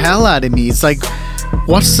bothers the hell out of me. It's like,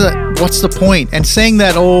 what's the point? And saying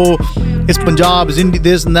that, it's Punjab, it's India,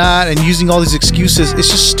 this and that, and using all these excuses, it's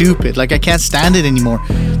just stupid. Like, I can't stand it anymore.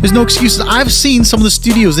 There's no excuses. I've seen some of the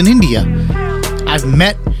studios in India. I've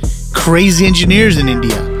met crazy engineers in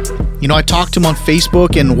India. I talk to them on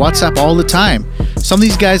Facebook and WhatsApp all the time. Some of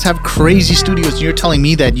these guys have crazy studios, and you're telling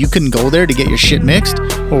me that you couldn't go there to get your shit mixed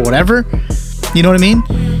or whatever? You know what I mean?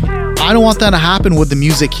 I don't want that to happen with the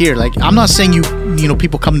music here. Like, I'm not saying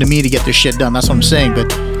people come to me to get their shit done. That's what I'm saying.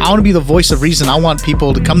 But I want to be the voice of reason. I want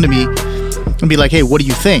people to come to me and be like, hey, what do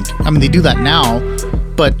you think? I mean, they do that now,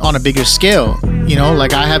 but on a bigger scale.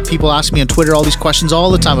 Like I have people ask me on Twitter all these questions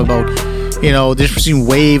all the time about, the difference between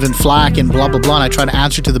wave and FLAC and blah, blah, blah. And I try to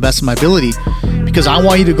answer to the best of my ability, because I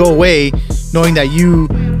want you to go away knowing that you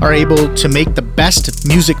are able to make the best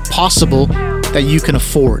music possible that you can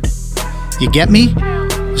afford. You get me?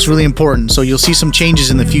 It's really important. So you'll see some changes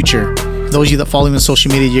in the future. Those of you that follow me on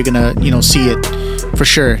social media, you're gonna, see it for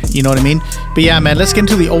sure. You know what I mean? But yeah, man, let's get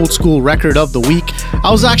into the old school record of the week.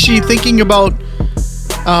 I was actually thinking about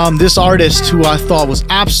this artist who I thought was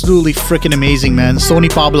absolutely freaking amazing, man. Sony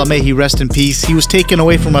Pabla, may he rest in peace. He was taken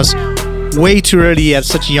away from us way too early at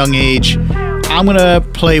such a young age. I'm gonna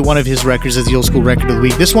play one of his records as the old school record of the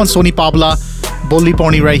week. This one's Sony Pabla, Bolli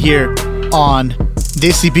Pony, right here on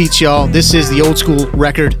Desi Beats, y'all. This is the old school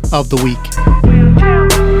record of the week.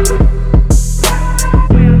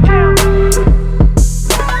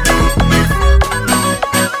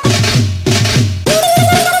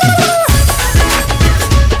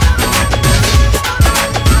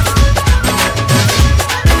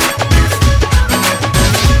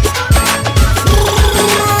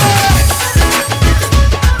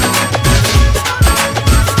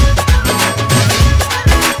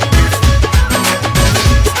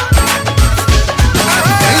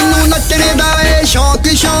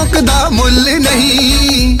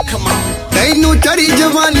 ਤੈਨੂੰ ਚੜੀ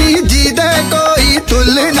ਜਵਾਨੀ ਜੀ ਦੇ ਕੋਈ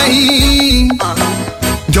ਤੁੱਲ ਨਹੀਂ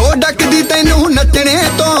ਜੋ ਡੱਕਦੀ ਤੈਨੂੰ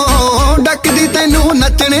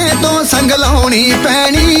ਨੱਚਣੇ ਤੋਂ ਸੰਗ ਲਾਉਣੀ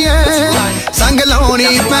ਪੈਣੀ ਐ ਸੰਗ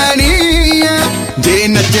ਲਾਉਣੀ ਪੈਣੀ ਐ ਜੇ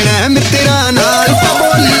ਨੱਚਣਾ ਮਿੱਤਰਾਂ ਨਾਲ ਤਾਂ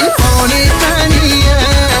ਬੋਲੀ ਪਾਉਣੀ ਪੈਣੀ ਐ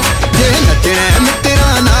ਜੇ ਨੱਚਣਾ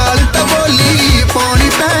ਮਿੱਤਰਾਂ ਨਾਲ ਤਾਂ ਬੋਲੀ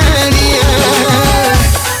ਪਾਉਣੀ ਪੈਣੀ ਐ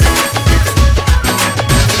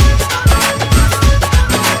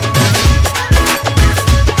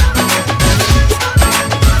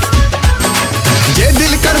ਜੇ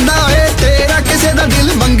ਦਿਲ ਕਰਦਾ ਏ ਤੇਰਾ ਕਿਸੇ ਦਾ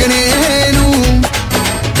ਦਿਲ ਮੰਗਣੇ ਨੂੰ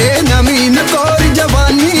ਇਹ ਨਵੀਂ ਨਕੋਰ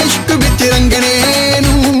ਜਵਾਨੀ ਇਸ਼ਕ ਵਿੱਚ ਰੰਗਣੇ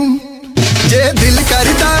ਨੂੰ ਜੇ ਦਿਲ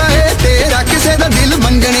ਕਰਦਾ ਏ ਤੇਰਾ ਕਿਸੇ ਦਾ ਦਿਲ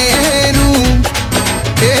ਮੰਗਣੇ ਨੂੰ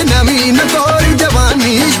ਇਹ ਨਵੀਂ ਨਕੋਰ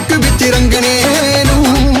ਜਵਾਨੀ ਇਸ਼ਕ ਵਿੱਚ ਰੰਗਣੇ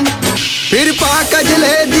ਨੂੰ ਫਿਰ ਪਾ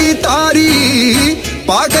ਕਜਲੇ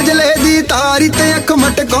ਦੀ ਤਾਰੀ ਤੇ ਅੱਖ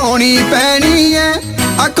ਮਟਕਾਉਣੀ ਪੈਣੀ ਐ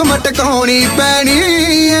ਅੱਖ ਮਟਕਾਉਣੀ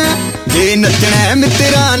ਪੈਣੀ ਐ ਜੇ ਨੱਚਣਾ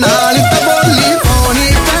ਮਿੱਤਰਾਂ ਨਾਲ ਤਾਂ ਬੋਲੀ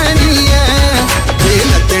ਪਾਉਣੀ ਪੈਣੀ ਐ ਜੇ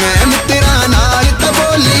ਨੱਚਣਾ ਮਿੱਤਰਾਂ ਨਾਲ ਤਾਂ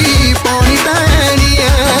ਬੋਲੀ ਪਾਉਣੀ ਪੈਣੀ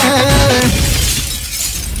ਐ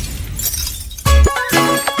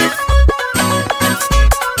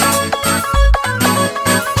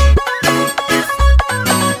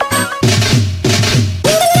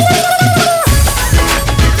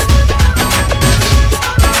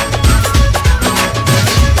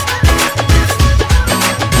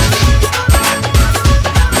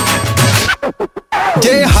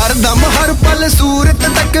ਜੇ ਹਰਦਮ ਹਰ ਪਲ ਸੂਰਤ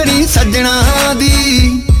ਤੱਕਣੀ ਸੱਜਣਾ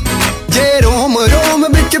ਦੀ ਜੇ ਰੋਮ ਰੋਮ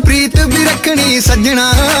ਵਿੱਚ ਪ੍ਰੀਤ ਵੀ ਰੱਖਣੀ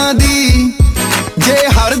ਸੱਜਣਾ ਦੀ ਜੇ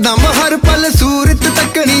ਹਰਦਮ ਹਰ ਪਲ ਸੂਰਤ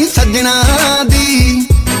ਤੱਕਣੀ ਸੱਜਣਾ ਦੀ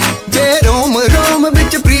ਜੇ ਰੋਮ ਰੋਮ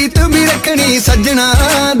ਵਿੱਚ ਪ੍ਰੀਤ ਵੀ ਰੱਖਣੀ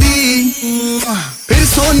ਸੱਜਣਾ ਦੀ ਫਿਰ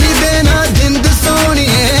ਸੋਨੀ ਦੇ ਨਾਲ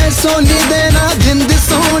ਜਿੰਦ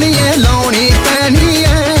ਸੋਹਣੀਏ ਲਾਉਣੀ ਪੈਣੀ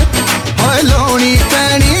ਐ ਹੋਏ ਲਾਉਣੀ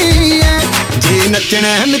ਪੈਣੀ ਐ ਜੇ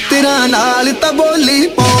ਨੱਚਣਾ ਮਿੱਤਰਾਂ ਨਾਲ ਤਾਂ ਬੋਲੀ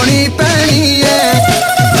ਪਾਉਣੀ ਪੈਣੀ ਐ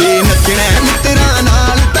ਜੇ ਨੱਚਣਾ ਮਿੱਤਰਾਂ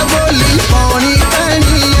ਨਾਲ ਤਾਂ ਬੋਲੀ ਪਾਉਣੀ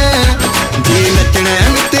ਪੈਣੀ ਐ ਜੇ ਨੱਚਣਾ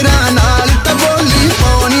ਮਿੱਤਰਾਂ ਨਾਲ ਤਾਂ ਬੋਲੀ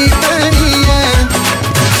ਪਾਉਣੀ ਪੈਣੀ ਐ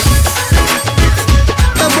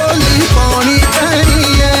ਤਾਂ ਬੋਲੀ ਪਾਉਣੀ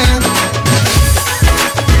ਪੈਣੀ ਐ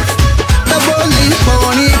ਤਾਂ ਬੋਲੀ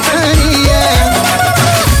ਪਾਉਣੀ ਪੈਣੀ ਐ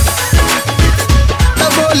ਤਾਂ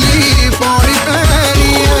ਬੋਲੀ ਪਾਉਣੀ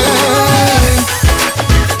ਪੈਣੀ ਐ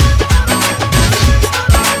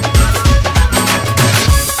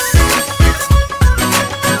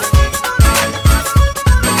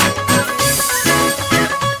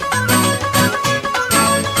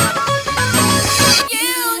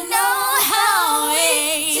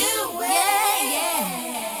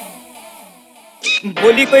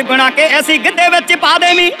ਬੋਲੀ ਕੋਈ ਬਣਾ ਕੇ ਐਸੀ ਗਿੱਧੇ ਵਿੱਚ ਪਾ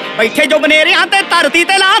ਦੇਵੀਂ ਬੈਠੇ ਜੋ ਬਨੇਰਿਆਂ ਤੇ ਧਰਤੀ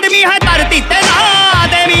ਤੇ ਲਾ ਦੇਵੀਂ ਹੈ ਧਰਤੀ ਤੇ ਲਾ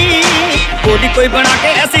ਦੇਵੀਂ ਬੋਲੀ ਕੋਈ ਬਣਾ ਕੇ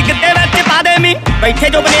ਐਸੀ ਗਿੱਧੇ ਵਿੱਚ ਪਾ ਦੇਵੀਂ ਬੈਠੇ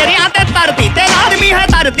ਜੋ ਬਨੇਰਿਆਂ ਤੇ ਧਰਤੀ ਤੇ ਲਾ ਦੇਵੀਂ ਹੈ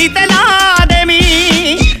ਧਰਤੀ ਤੇ ਲਾ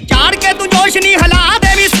ਦੇਵੀਂ ਝਾੜ ਕੇ ਤੂੰ ਜੋਸ਼ ਨਹੀਂ ਹਿਲਾ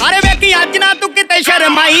ਦੇਵੀਂ ਸਾਰੇ ਵੇਖੀ ਅੱਜ ਨਾ ਤੂੰ ਕਿਤੇ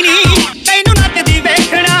ਸ਼ਰਮਾਈ ਨਹੀਂ ਤੈਨੂੰ ਨੱਚਦੀ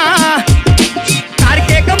ਵੇਖਣਾ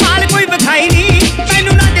ਕਰਕੇ ਕਮਾਲ ਕੋਈ ਵਿਖਾਈ ਨਹੀਂ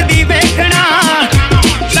ਤੈਨੂੰ ਨੱਚਦੀ ਵੇਖਣਾ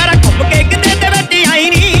ਸਾਰਾ ਘੁੱਪ ਕੇ ਗਿੱਧੇ ਦੇ ਵਿੱਚ ਆਈ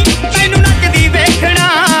ਨਹੀਂ ਤੈਨੂੰ ਨੱਚਦੀ ਵੇਖਣਾ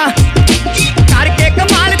ਕਰਕੇ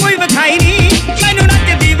ਕਮਾਲ ਕੋਈ ਵਿਖਾਈ ਨਹੀਂ ਮੈਨੂੰ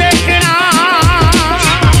ਨੱਚਦੀ ਵੇਖਣਾ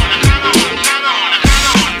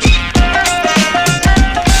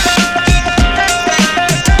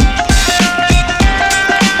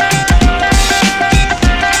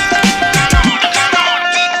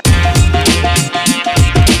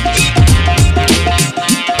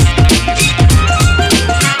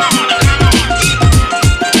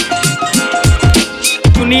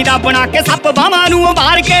ਚੁੰਨੀ ਦਾ ਬਣਾ ਕੇ ਸੱਪ ਬਾਹਾਂ ਨੂੰ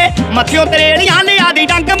ਉਭਾਰ ਕੇ ਮੱਥਿਓਂ ਤਰੇੜੀਆਂ ਲਿਆ ਦੀ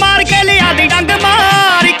ਡੰਗ ਮਾਰ ਕੇ ਲਿਆ ਦੀ ਡੰਗ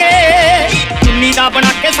ਮਾਰ ਕੇ ਚੁੰਨੀ ਦਾ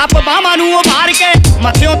ਬਣਾ ਕੇ ਸੱਪ ਬਾਹਾਂ ਨੂੰ ਉਭਾਰ ਕੇ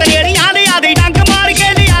ਮੱਥਿਓਂ ਤਰੇੜੀਆਂ ਲਿਆ ਦੀ ਡੰਗ ਮਾਰ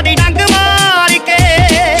ਕੇ ਲਿਆ ਦੀ ਡੰਗ ਮਾਰ ਕੇ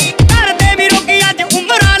ਕਰਦੇ ਵੀ ਰੋਕੀ ਅੱਜ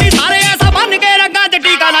ਉਮਰਾਂ ਲਈ ਸਾਰੇ ਐਸਾ ਬੰਨ ਕੇ ਰੰਗਾਂ 'ਚ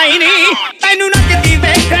ਟੀਕਾ ਲਾਈ ਨਹੀਂ ਤੈਨੂੰ ਨੱਚਦੀ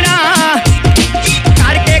ਵੇਖਣਾ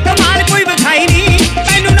ਕਰਕੇ ਕਮਾਲ ਕੋਈ ਵਿਖਾਈ ਨਹੀਂ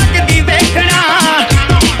ਤੈਨੂੰ ਨੱਚਦੀ ਵੇਖਣਾ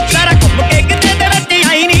ਸਾਰਾ ਘੁੰਮ ਕੇ ਕਿਤੇ ਦੇ ਵਿੱਚ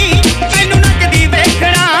ਆਈ ਨਹੀਂ ਤੈਨੂੰ ਨੱਚਦੀ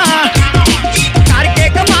ਵੇਖਣਾ ਕਰਕੇ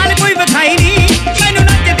ਕਮਾਲ ਕੋਈ ਵਿਖਾਈ ਨਹੀਂ ਤੈਨੂੰ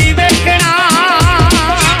ਨੱਚਦੀ ਵੇਖਣਾ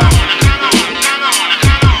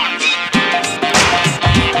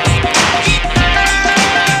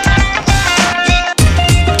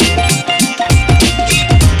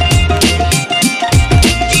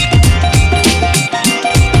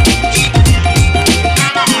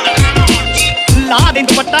ਲਾ ਦੇ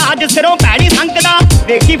ਦੁਪੱਟਾ ਅੱਜ ਸਿਰੋਂ ਭੈੜੀ ਸੰਗਦਾ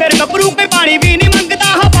ਵੇਖੀ ਫਿਰ ਗੱਭਰੂ ਕੋਈ ਪਾਣੀ ਵੀ ਨਹੀਂ ਮੰਗਦਾ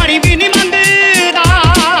ਹਾਂ ਪਾਣੀ ਵੀ ਨਹੀਂ ਮੰਗਦਾ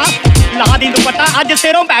ਲਾ ਦੀ ਦੁਪੱਟਾ ਅੱਜ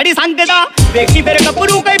ਸਿਰੋਂ ਭੈੜੀ ਸੰਗਦਾ ਵੇਖੀ ਫਿਰ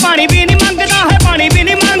ਗੱਭਰੂ ਕੋਈ ਪਾਣੀ ਵੀ ਨਹੀਂ ਮੰਗਦਾ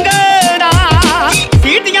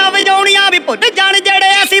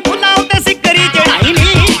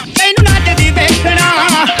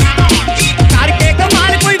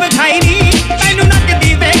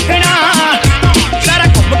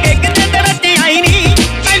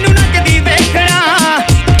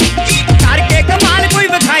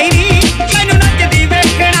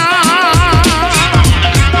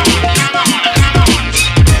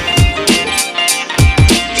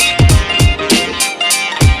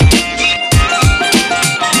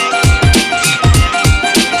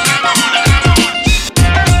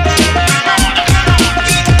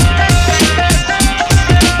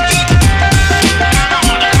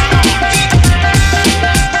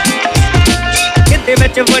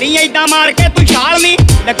ਵਿੱਚ ਵੜੀ ਏਦਾਂ ਮਾਰ ਕੇ ਤੂੰ ਛਾਲ ਨੀ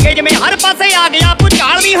ਲੱਗੇ ਜਿਵੇਂ ਹਰ ਪਾਸੇ ਆ ਗਿਆ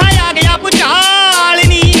ਭੁਚਾਲ ਨੀ ਹਾਏ ਆ ਗਿਆ ਭੁਚਾਲ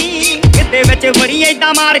ਨੀ ਗਿੱਧੇ ਵਿੱਚ ਵੜੀ ਏਦਾਂ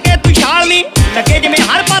ਮਾਰ ਕੇ ਤੂੰ ਛਾਲ ਨੀ ਲੱਗੇ ਜਿਵੇਂ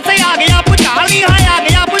ਹਰ ਪਾਸੇ ਆ ਗਿਆ ਭੁਚਾਲ ਨੀ ਹਾਏ ਆ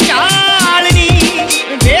ਗਿਆ ਭੁਚਾਲ ਨੀ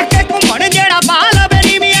ਵੇਖ ਕੇ ਘੁੰਮਣ ਜਿਹੜਾ ਪਾ ਲਵੇ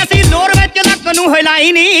ਨੀ ਵੀ ਅਸੀਂ ਲੋਰ ਵਿੱਚ ਲੱਕ ਨੂੰ ਹਿਲਾਈ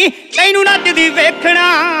ਨੀ ਤੈਨੂੰ ਨੱਚਦੀ ਵੇਖਣਾ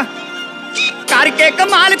ਕਰਕੇ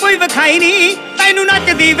ਕਮਾਲ ਕੋਈ ਵਿਖਾਈ ਨੀ ਤੈਨੂੰ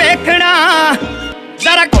ਨੱਚਦੀ ਵੇਖਣਾ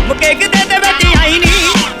ਜ਼ਰਾ ਘੁੰਮ ਕੇ ਗਿੱਧੇ ਦੇ ਵਿੱਚ ਆਈ ਨੀ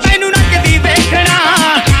ਤੈਨੂੰ ਨੱਚਦੀ ਵੇਖਣਾ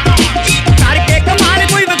ਕਰਕੇ ਕਮਾਲ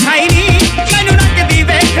ਕੋਈ ਵਿਖਾਈ ਨੀ ਤੈਨੂੰ ਨੱਚਦੀ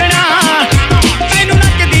ਵੇਖਣਾ ਤੈਨੂੰ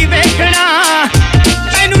ਨੱਚਦੀ ਵੇਖਣਾ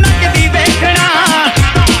ਤੈਨੂੰ ਨੱਚਦੀ ਵੇਖਣਾ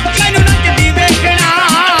ਤੈਨੂੰ ਨੱਚਦੀ ਵੇਖਣਾ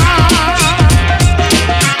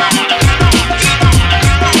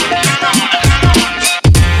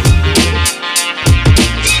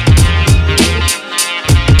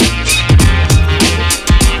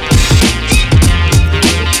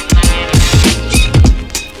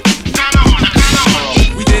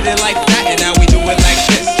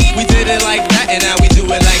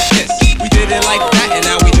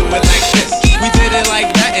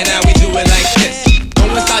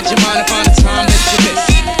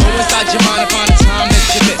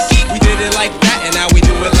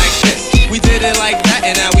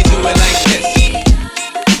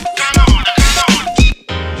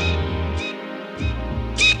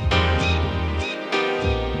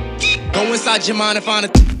Your mind if on a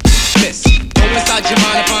miss. Go inside your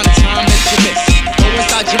mind if on a time that you miss. Go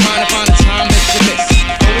inside your mind if on a time that you miss.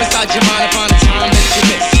 Go inside your mind if on a time that you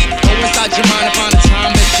miss. Go inside your mind if on a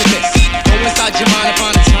time that you miss. Go inside your mind if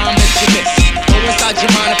on a time that you miss. Go inside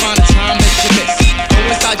your mind if on a time that you miss. Go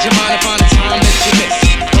inside your mind if on a time that you miss.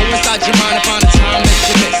 Go inside your mind if on a time that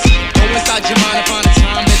you miss. Go inside your mind if on a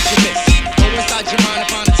time that you miss. Go inside your mind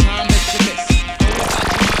if on a time that you miss.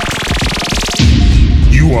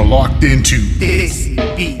 You are locked into Desi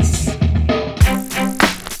Beats.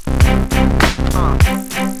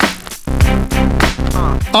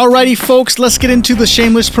 Alrighty, folks, let's get into the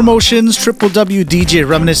shameless promotions.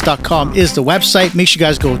 www.djreminisce.com is the website. Make sure you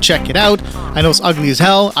guys go check it out. I know it's ugly as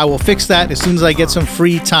hell. I will fix that as soon as I get some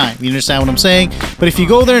free time. You understand what I'm saying? But if you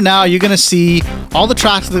go there now, you're gonna see all the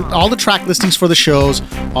track listings for the shows,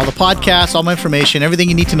 all the podcasts, all my information, everything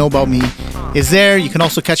you need to know about me is there. You can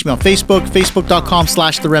also catch me on Facebook,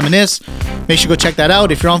 facebook.com/thereminisce. Make sure you go check that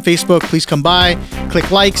out. If you're on Facebook, please come by, click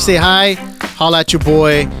like, say hi, holla at your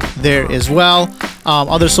boy there as well.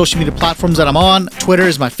 Other social media platforms that I'm on, Twitter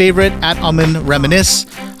is my favorite, @Reminisce.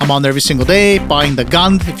 I'm on there every single day, buying the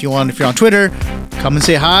gun. If you're on Twitter, come and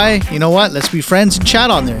say hi. You know what? Let's be friends and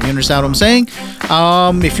chat on there. You understand what I'm saying?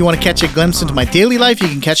 If you want to catch a glimpse into my daily life, you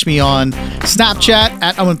can catch me on Snapchat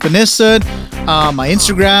 @AmanPanisad. My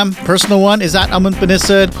Instagram, personal one, is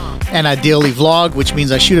 @AmanPanisad. And I daily vlog, which means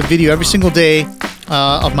I shoot a video every single day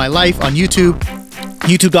of my life on YouTube.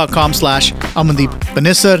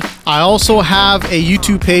 youtube.com/AmandeepPanisad. I also have a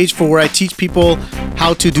YouTube page for where I teach people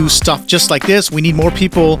how to do stuff just like this. We need more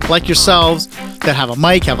people like yourselves that have a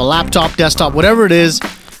mic, have a laptop, desktop, whatever it is,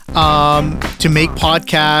 to make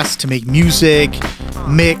podcasts, to make music,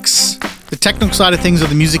 mix, the technical side of things of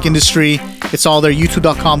the music industry. It's all there,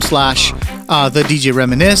 youtube.com/the DJ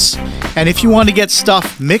Reminisce. And if you want to get stuff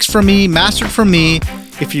mixed from me, mastered from me,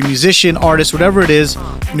 if you're a musician, artist, whatever it is,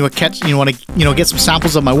 you want to get some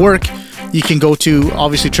samples of my work, you can go to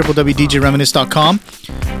obviously www.djreminisce.com,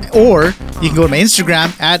 or you can go to my Instagram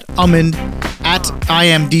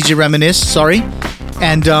 @IamDJReminisce,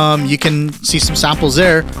 and you can see some samples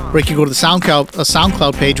there, or you can go to the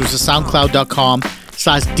SoundCloud page, which is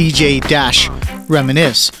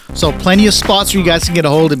soundcloud.com/DJ-Reminisce. So plenty of spots where you guys can get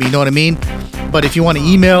a hold of me, you know what I mean? But if you want to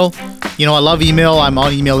email, I love email. I'm on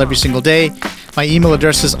email every single day. My email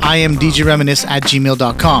address is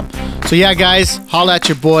imdjreminisce@gmail.com. So yeah, guys, holla at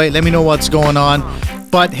your boy. Let me know what's going on.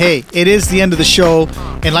 But hey, it is the end of the show.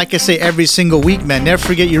 And like I say every single week, man, never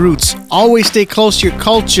forget your roots. Always stay close to your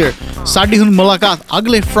culture. Sadi hun mulaqat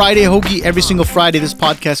agle Friday hogi. Every single Friday this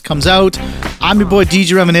podcast comes out. I'm your boy DJ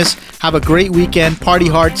Reminisce. Have a great weekend. Party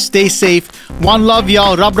hard. Stay safe. One love,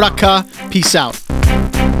 y'all. Rab rakha. Peace out.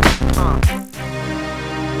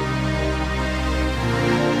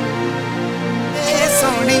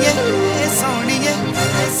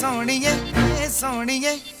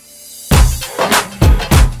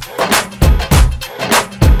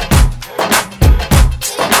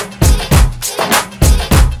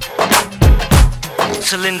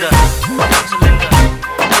 Cylinder.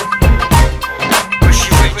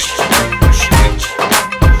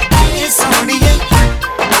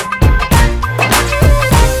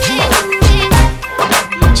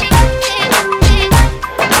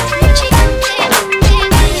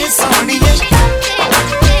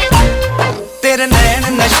 तेरे नैन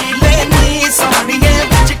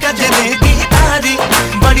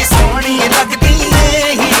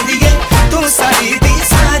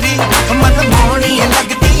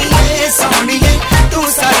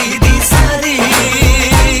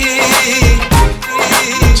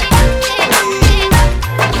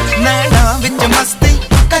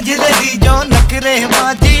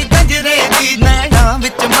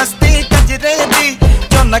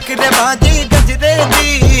ਤੇਰੇ ਬਾਜੀ ਗਜਰੇ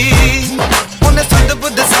ਦੀ ਉਹਨੇ ਸੱਦ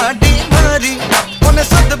ਬੁੱਧ ਸਾਡੀ ਮਾਰੀ ਉਹਨੇ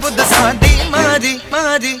ਸੱਦ ਬੁੱਧ ਸਾਡੀ ਮਾਰੀ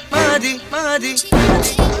ਮਾਰੀ ਮਾਰੀ ਮਾਰੀ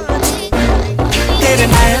ਤੇਰੇ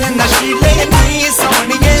ਨੈਣ ਨਸ਼ੀਲੇ ਨੀ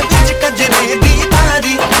ਸੋਹਣੀਏ ਵਿੱਚ ਕਜਰੇ ਦੀ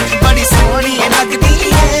ਤਾਰੀ ਬੜੀ ਸੋਹਣੀ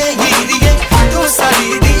ਲੱਗਦੀ ਏ ਹੀਰੀਏ ਤੂੰ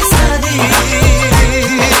ਸਾਰੀ ਦੀ ਸਾਰੀ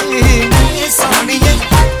ਸੋਹਣੀਏ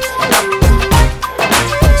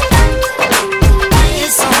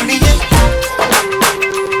ਸੋਹਣੀਏ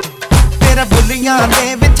ਤੇਰਾ ਬੁੱਲੀਆਂ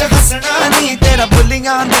ਦੇ ਵਿੱਚ ਹੱਸਣਾ ਨੀ ਤੇਰਾ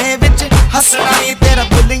ਬੁੱਲੀਆਂ ਦੇ ਵਿੱਚ ਹੱਸਣਾ ਨੀ ਤੇਰਾ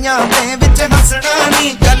ਬੁੱਲੀਆਂ ਦੇ ਵਿੱਚ ਹੱਸਣਾ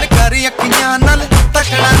ਨੀ ਗੱਲ ਕਰ ਅੱਖੀਆਂ ਨਾਲ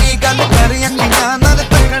ਤੱਕਣਾ ਨੀ ਗੱਲ ਕਰ ਅੱਖੀਆਂ ਨਾਲ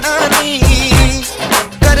ਤੱਕਣਾ ਨੀ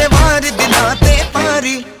ਕਰੇ ਵਾਰ ਦਿਲਾਂ ਤੇ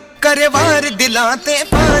ਪਾਰੀ ਕਰੇ ਵਾਰ ਦਿਲਾਂ ਤੇ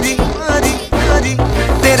ਪਾਰੀ ਪਾਰੀ ਪਾਰੀ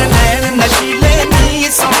ਤੇਰੇ ਨੈਣ ਨਸ਼ੀਲੇ ਨੀ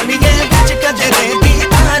ਸੋਹਣੀਏ ਵਿੱਚ ਕਜਰੇ ਦੀ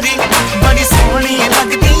ਤਾਰੀ ਬੜੀ ਸੋਹਣੀ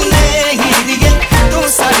ਲੱਗਦੀ ਏ ਹੀਰੀਏ ਤੂੰ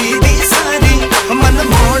ਸਾਰੀ ਦੀ ਸਾਰੀ ਮਨ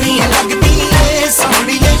ਮੋਹਣੀ ਲੱਗਦੀ ਏ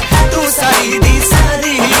ਸੋਹਣੀਏ ਤੂੰ ਸਾਰੀ ਦੀ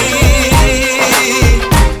ਸਾਰੀ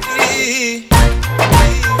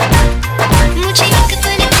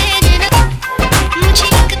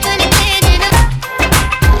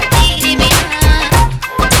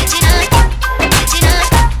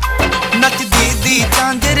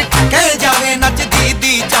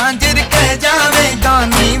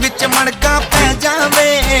ਮਣਕਾ ਪੈ ਜਾਵੇ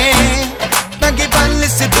ਪੈਗੀ ਬੱਲ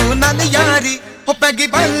ਸਿੱਧੂ ਨਾਲ ਯਾਰੀ ਹੋ ਪੈਗੀ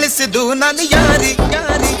ਬੱਲ ਸਿੱਧੂ ਨਾਲ ਯਾਰੀ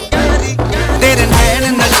ਯਾਰੀ ਯਾਰੀ ਤੇਰੇ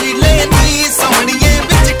ਨੈਣ ਨਸ਼ੀਲੇ ਨੀ ਸੋਹਣੀਏ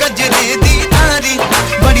ਵਿੱਚ ਕਜਰੇ ਦੀ ਤਾਰੀ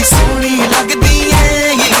ਬੜੀ ਸੋਹਣੀ ਲੱਗਦੀ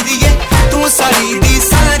ਏ ਹੀਰੀਏ ਤੂੰ ਸਾਰੀ ਦੀ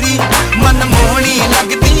ਸਾਰੀ ਮਨ ਮੋਹਣੀ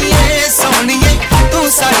ਲੱਗਦੀ ਏ ਸੋਹਣੀਏ ਤੂੰ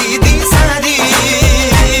ਸਾਰੀ ਦੀ ਸਾਰੀ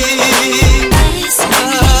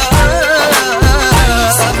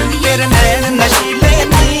ਤੇਰੇ ਨੈਣ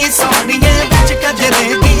ਨਸ਼ੀਲੇ ਸੋਹਣੀਏ ਵਿੱਚ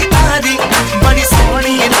ਕਜਰੇ ਦੀ ਤਾਰੀ ਬੜੀ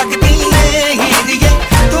ਸੋਹਣੀ ਲੱਗਦੀ ਏ ਹੀਰੀਏ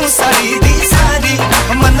ਤੂੰ ਸਾਰੀ ਦੀ ਸਾਰੀ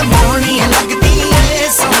ਮਨ ਮੋਹਣੀ ਲੱਗਦੀ ਏ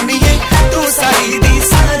ਸੋਹਣੀਏ ਤੂੰ ਸਾਰੀ ਦੀ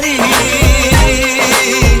ਸਾਰੀ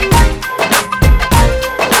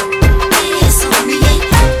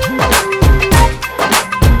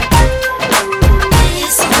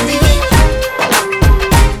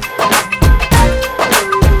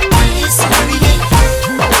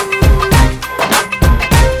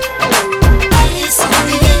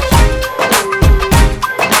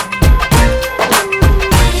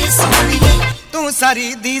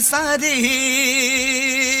ਸਾਰੀ ਦੀ ਸਾਰੀ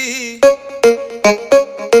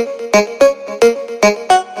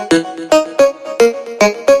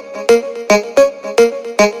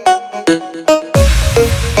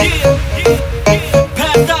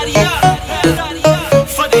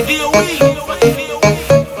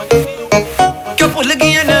ਕਿਉਂ ਭੁੱਲ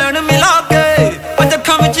ਗਈਆਂ ਨੈਣ ਮਿਲਾ ਕੇ ਪੰਜ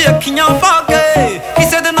ਅੱਖਾਂ ਵਿੱਚ ਅੱਖੀਆਂ ਪਾ ਕੇ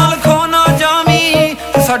ਕਿਸੇ ਦੇ ਨਾਲ ਖੋ ਨਾ ਜਾਵੀਂ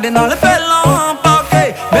ਸਾਡੇ ਨਾਲ ਪਹਿਲਾਂ ਪਾ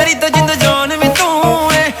ਕੇ ਮੇਰੀ ਤਾਂ ਜਿੰਦ ਜਾਨ ਵੀ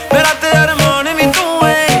ਤੂੰ ਏ ਮੇਰਾ ਤੇ ਅਰਮਾਨ ਵੀ ਤੂੰ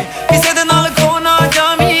ਏ ਕਿਸੇ ਦੇ ਨਾਲ ਖੋ ਨਾ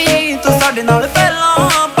ਜਾਵੀਂ ਤੂੰ ਸਾਡੇ ਨਾਲ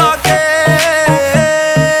ਪਹਿਲਾਂ ਪਾ ਕੇ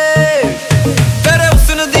ਤੇਰੇ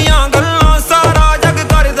ਹੁਸਨ ਦੀਆਂ ਗੱਲਾਂ ਸਾਰਾ ਜੱਗ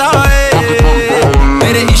ਕਰਦਾ ਏ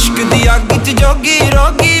ਮੇਰੇ ਇਸ਼ਕ ਦੀ ਅੱਗ 'ਚ ਜੋਗੀ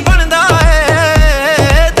ਰੋਗੀ ਬਣਦਾ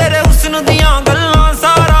ਏ ਤੇਰੇ ਹੁਸਨ ਦੀਆਂ ਗੱਲਾਂ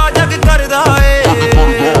ਸਾਰਾ ਜੱਗ ਕਰਦਾ ਏ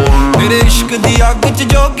ਮੇਰੇ ਇਸ਼ਕ ਦੀ ਅੱਗ 'ਚ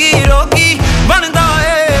ਜੋਗੀ ਰੋਗੀ ਬਣਦਾ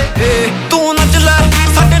ਏ ਤੂੰ ਨੱਚ ਲੈ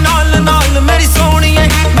ਸਾਡੇ ਨਾਲ ਨਾਲ ਮੇਰੀ ਸੋਹਣੀਏ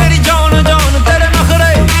ਮੇਰੀ ਜਾਨ ਜਾਨ ਤੇਰੇ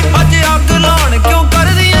ਨਖਰੇ ਅੱਜ ਅੱਗ ਲਾਉਣ ਕਿਉਂ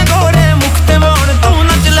ਕਰਦੀ ਏ ਗੋਰੇ ਮੁਖ ਤੇ ਮਾਣ ਤੂੰ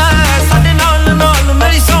ਨੱਚ ਲੈ ਸਾਡੇ ਨਾਲ ਨਾਲ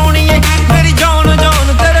ਮੇਰੀ ਸੋਹਣੀਏ ਮੇਰੀ ਜਾਨ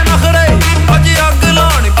ਜਾਨ ਤੇਰੇ ਨਖਰੇ ਅੱਜ ਅੱਗ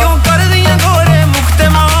ਲਾਉਣ ਕਿਉਂ ਕਰਦੀ ਏ ਗੋਰੇ ਮੁਖ ਤੇ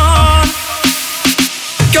ਮਾਣ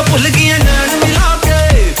ਕਿਉਂ ਭੁੱਲ ਗਈਆਂ ਨੈਣ ਮਿਲਾ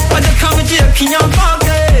ਕੇ ਅੱਜ ਅੱਖਾਂ ਵਿੱਚ ਅੱਖੀਆਂ ਪਾ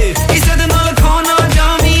ਕੇ ਕਿਸੇ ਦੇ ਨਾਲ ਖੋ ਨਾ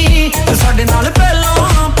ਜਾਵੀਂ ਤੂੰ ਸਾਡੇ ਨਾਲ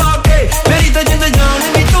ਪਹਿਲਾਂ ਪਾ ਕੇ ਮੇਰੀ ਤਾਂ ਜਿੰਦ ਜਾਨ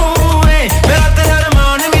ਵੀ ਤੂੰ ਏ ਮੇਰਾ ਤੇ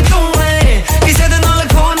ਅਰਮਾਨ ਵੀ ਤੂੰ ਏ ਕਿਸੇ ਦੇ ਨਾਲ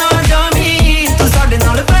ਖੋ ਨਾ ਜਾਵੀਂ ਤੂੰ ਸਾਡੇ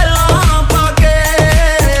ਨਾਲ ਪਹਿਲਾਂ ਪਾ ਕੇ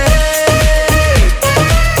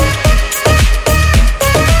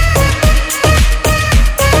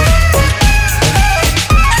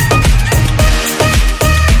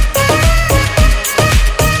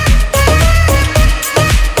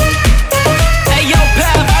Hey yo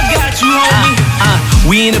Pav, I got you homie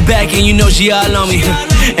We in the back and you know she all on me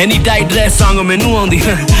Any tight dress song ਮੈਨੂੰ ਆਉਂਦੀ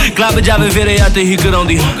ਕਲੱਬ ਜਾਵੇ ਫਿਰ ਜਾਂ ਤੇ ਹੀ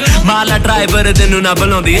ਕਰਾਉਂਦੀ ਮਾਲਾ ਡਰਾਈਵਰ ਤੈਨੂੰ ਨਾ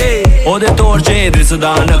ਬੁਲਾਉਂਦੀ ਉਹਦੇ ਤੋੜ 'ਚ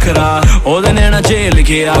ਦਿਸਦਾ ਨਖਰਾ ਉਹਦੇ ਨੈਣਾ 'ਚ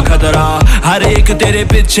ਲਿਖਿਆ ਖਤਰਾ ਹਰ ਇੱਕ ਤੇਰੇ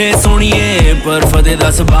ਪਿੱਛੇ ਸੁਣੀਏ ਪਰ ਫਤਿਹ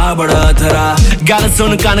ਦਾ ਸੁਭਾਅ ਬੜਾ ਥਰਾ ਗੱਲ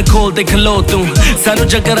ਸੁਣ ਕੰਨ ਖੋਲ ਤੇ ਖਲੋ ਤੂੰ ਸਾਨੂੰ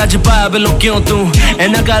ਚੱਕਰਾਂ 'ਚ ਪਾਇਆ ਬਿੱਲੋ ਕਿਉਂ ਤੂੰ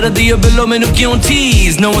ਇੰਨਾ ਕਰਦੀ ਓ ਬਿੱਲੋ ਮੈਨੂੰ ਕਿਉਂ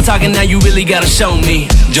tease No one talking now you really gotta show me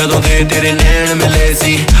ਜਦੋਂ ਦੇ ਤੇਰੇ ਨੈਣ ਮਿਲੇ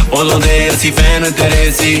ਸੀ ਉਦੋਂ ਦੇ ਅਸੀਂ ਫੈਨ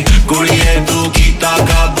ਤੇਰੇ ਸੀ ਕੁੜੀਏ ਤੂੰ ਕੀਤਾ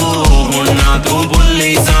ਕਾਬੂ ਹੁਣ ਨਾ ਤੂੰ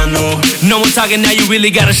ਭੁੱਲੀ ਸਾਨੂੰ No one talking now you really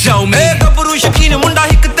gotta show me ਗੱਭਰੂ ਸ਼ਕੀਨ ਮੁੰਡਾ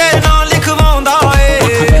ਹਿੱਕ ਤੇ ਨਾਂ ਲਿਖਵਾਉਂਦਾ ਏ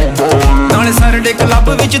ਨਾਲੇ ਸਾਡੇ ਕਲੱਬ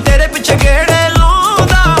ਵਿੱਚ ਤੇਰੇ ਪਿੱਛੇ ਗੇੜੇ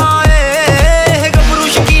ਲਾਉਂਦਾ ਏ ਗੱਭਰੂ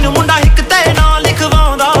ਸ਼ਕੀਨ ਮੁੰਡਾ ਹਿੱਕ ਤੇ ਨਾਂ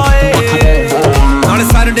ਲਿਖਵਾਉਂਦਾ ਏ ਨਾਲੇ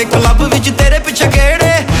ਸਾਡੇ ਕਲੱਬ ਵਿੱਚ ਤੇਰੇ ਪਿੱਛੇ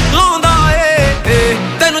ਗੇੜੇ ਲਾਉਂਦਾ ਏ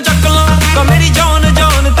ਤੈਨੂੰ ਚੱਕ ਲਾਂ ਕਾ ਮੇਰੀ ਜਾਨ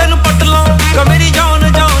ਜਾਨ ਤੈਨੂੰ ਪੱਟ ਲਾਂ ਕਾ ਮੇਰੀ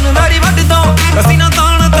ਜਾਨ ਜਾਨ ਦਾਰੀ ਵੱਢ ਦੋ ਕਸੀਨਾ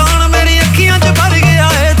ਤਾਣ ਤਾਣ ਮੇਰੀ ਅੱਖੀਆਂ 'ਚ ਭਰ ਗਿਆ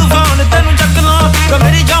ਏ ਤੂਫਾਨ ਤੈਨੂੰ ਚੱਕ ਲਾਂ ਕਾ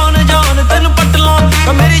ਮੇਰੀ ਜਾਨ ਜਾਨ ਤੈਨੂੰ ਪੱਟ ਲਾਂ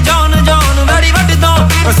ਕਾ ਮੇਰੀ ਜਾਨ ਜਾਨ ਦਾਰੀ ਵੱਢ ਦੋ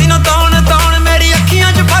ਕਸੀਨਾ ਤਾਣ ਤਾਣ ਮੇਰੀ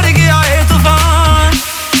ਅੱਖੀਆਂ 'ਚ ਭਰ ਗਿਆ ਏ ਤੂਫਾਨ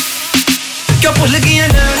ਕਿਉਂ ਭੁੱਲ ਗਈਆਂ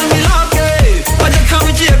ਨੈਣ ਮਿਲਾ ਕੇ ਅੱਜ ਅੱਖਾਂ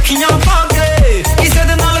ਵਿੱਚ ਅੱਖੀਆਂ ਪਾ ਕੇ ਕਿਸੇ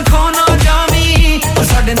ਦੇ ਨਾਲ ਖੋ ਨਾ ਜਾਵੀਂ ਤੂੰ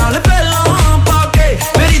ਸਾਡੇ ਨਾਲ ਪਹਿਲਾਂ ਪਾ ਕੇ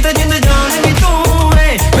ਮੇਰੀ ਤਾਂ ਜਿੰਦ ਜਾਨ ਵੀ ਤੂੰ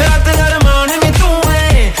ਏ ਮੇਰਾ ਤੇ ਅਰਮਾਨ ਵੀ ਤੂੰ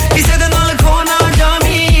ਏ ਕਿਸੇ ਦੇ ਨਾਲ ਖੋ ਨਾ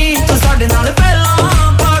ਜਾਵੀਂ ਤੂੰ ਸਾਡੇ ਨਾਲ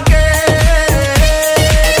ਪਹਿਲਾਂ ਪਾ ਕੇ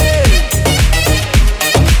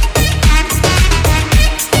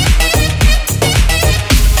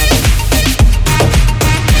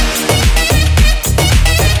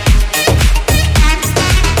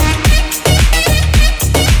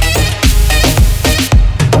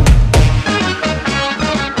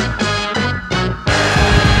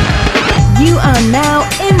You are now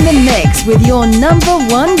in the mix with your number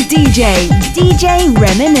one DJ, DJ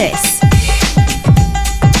Reminisce.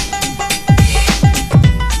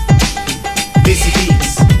 Desi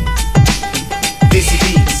Beats. Desi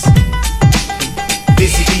Beats.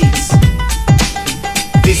 Desi Beats.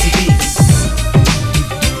 Desi Beats.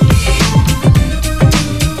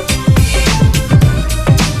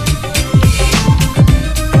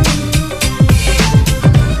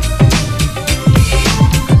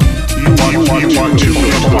 You want to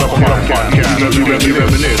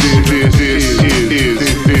podcast.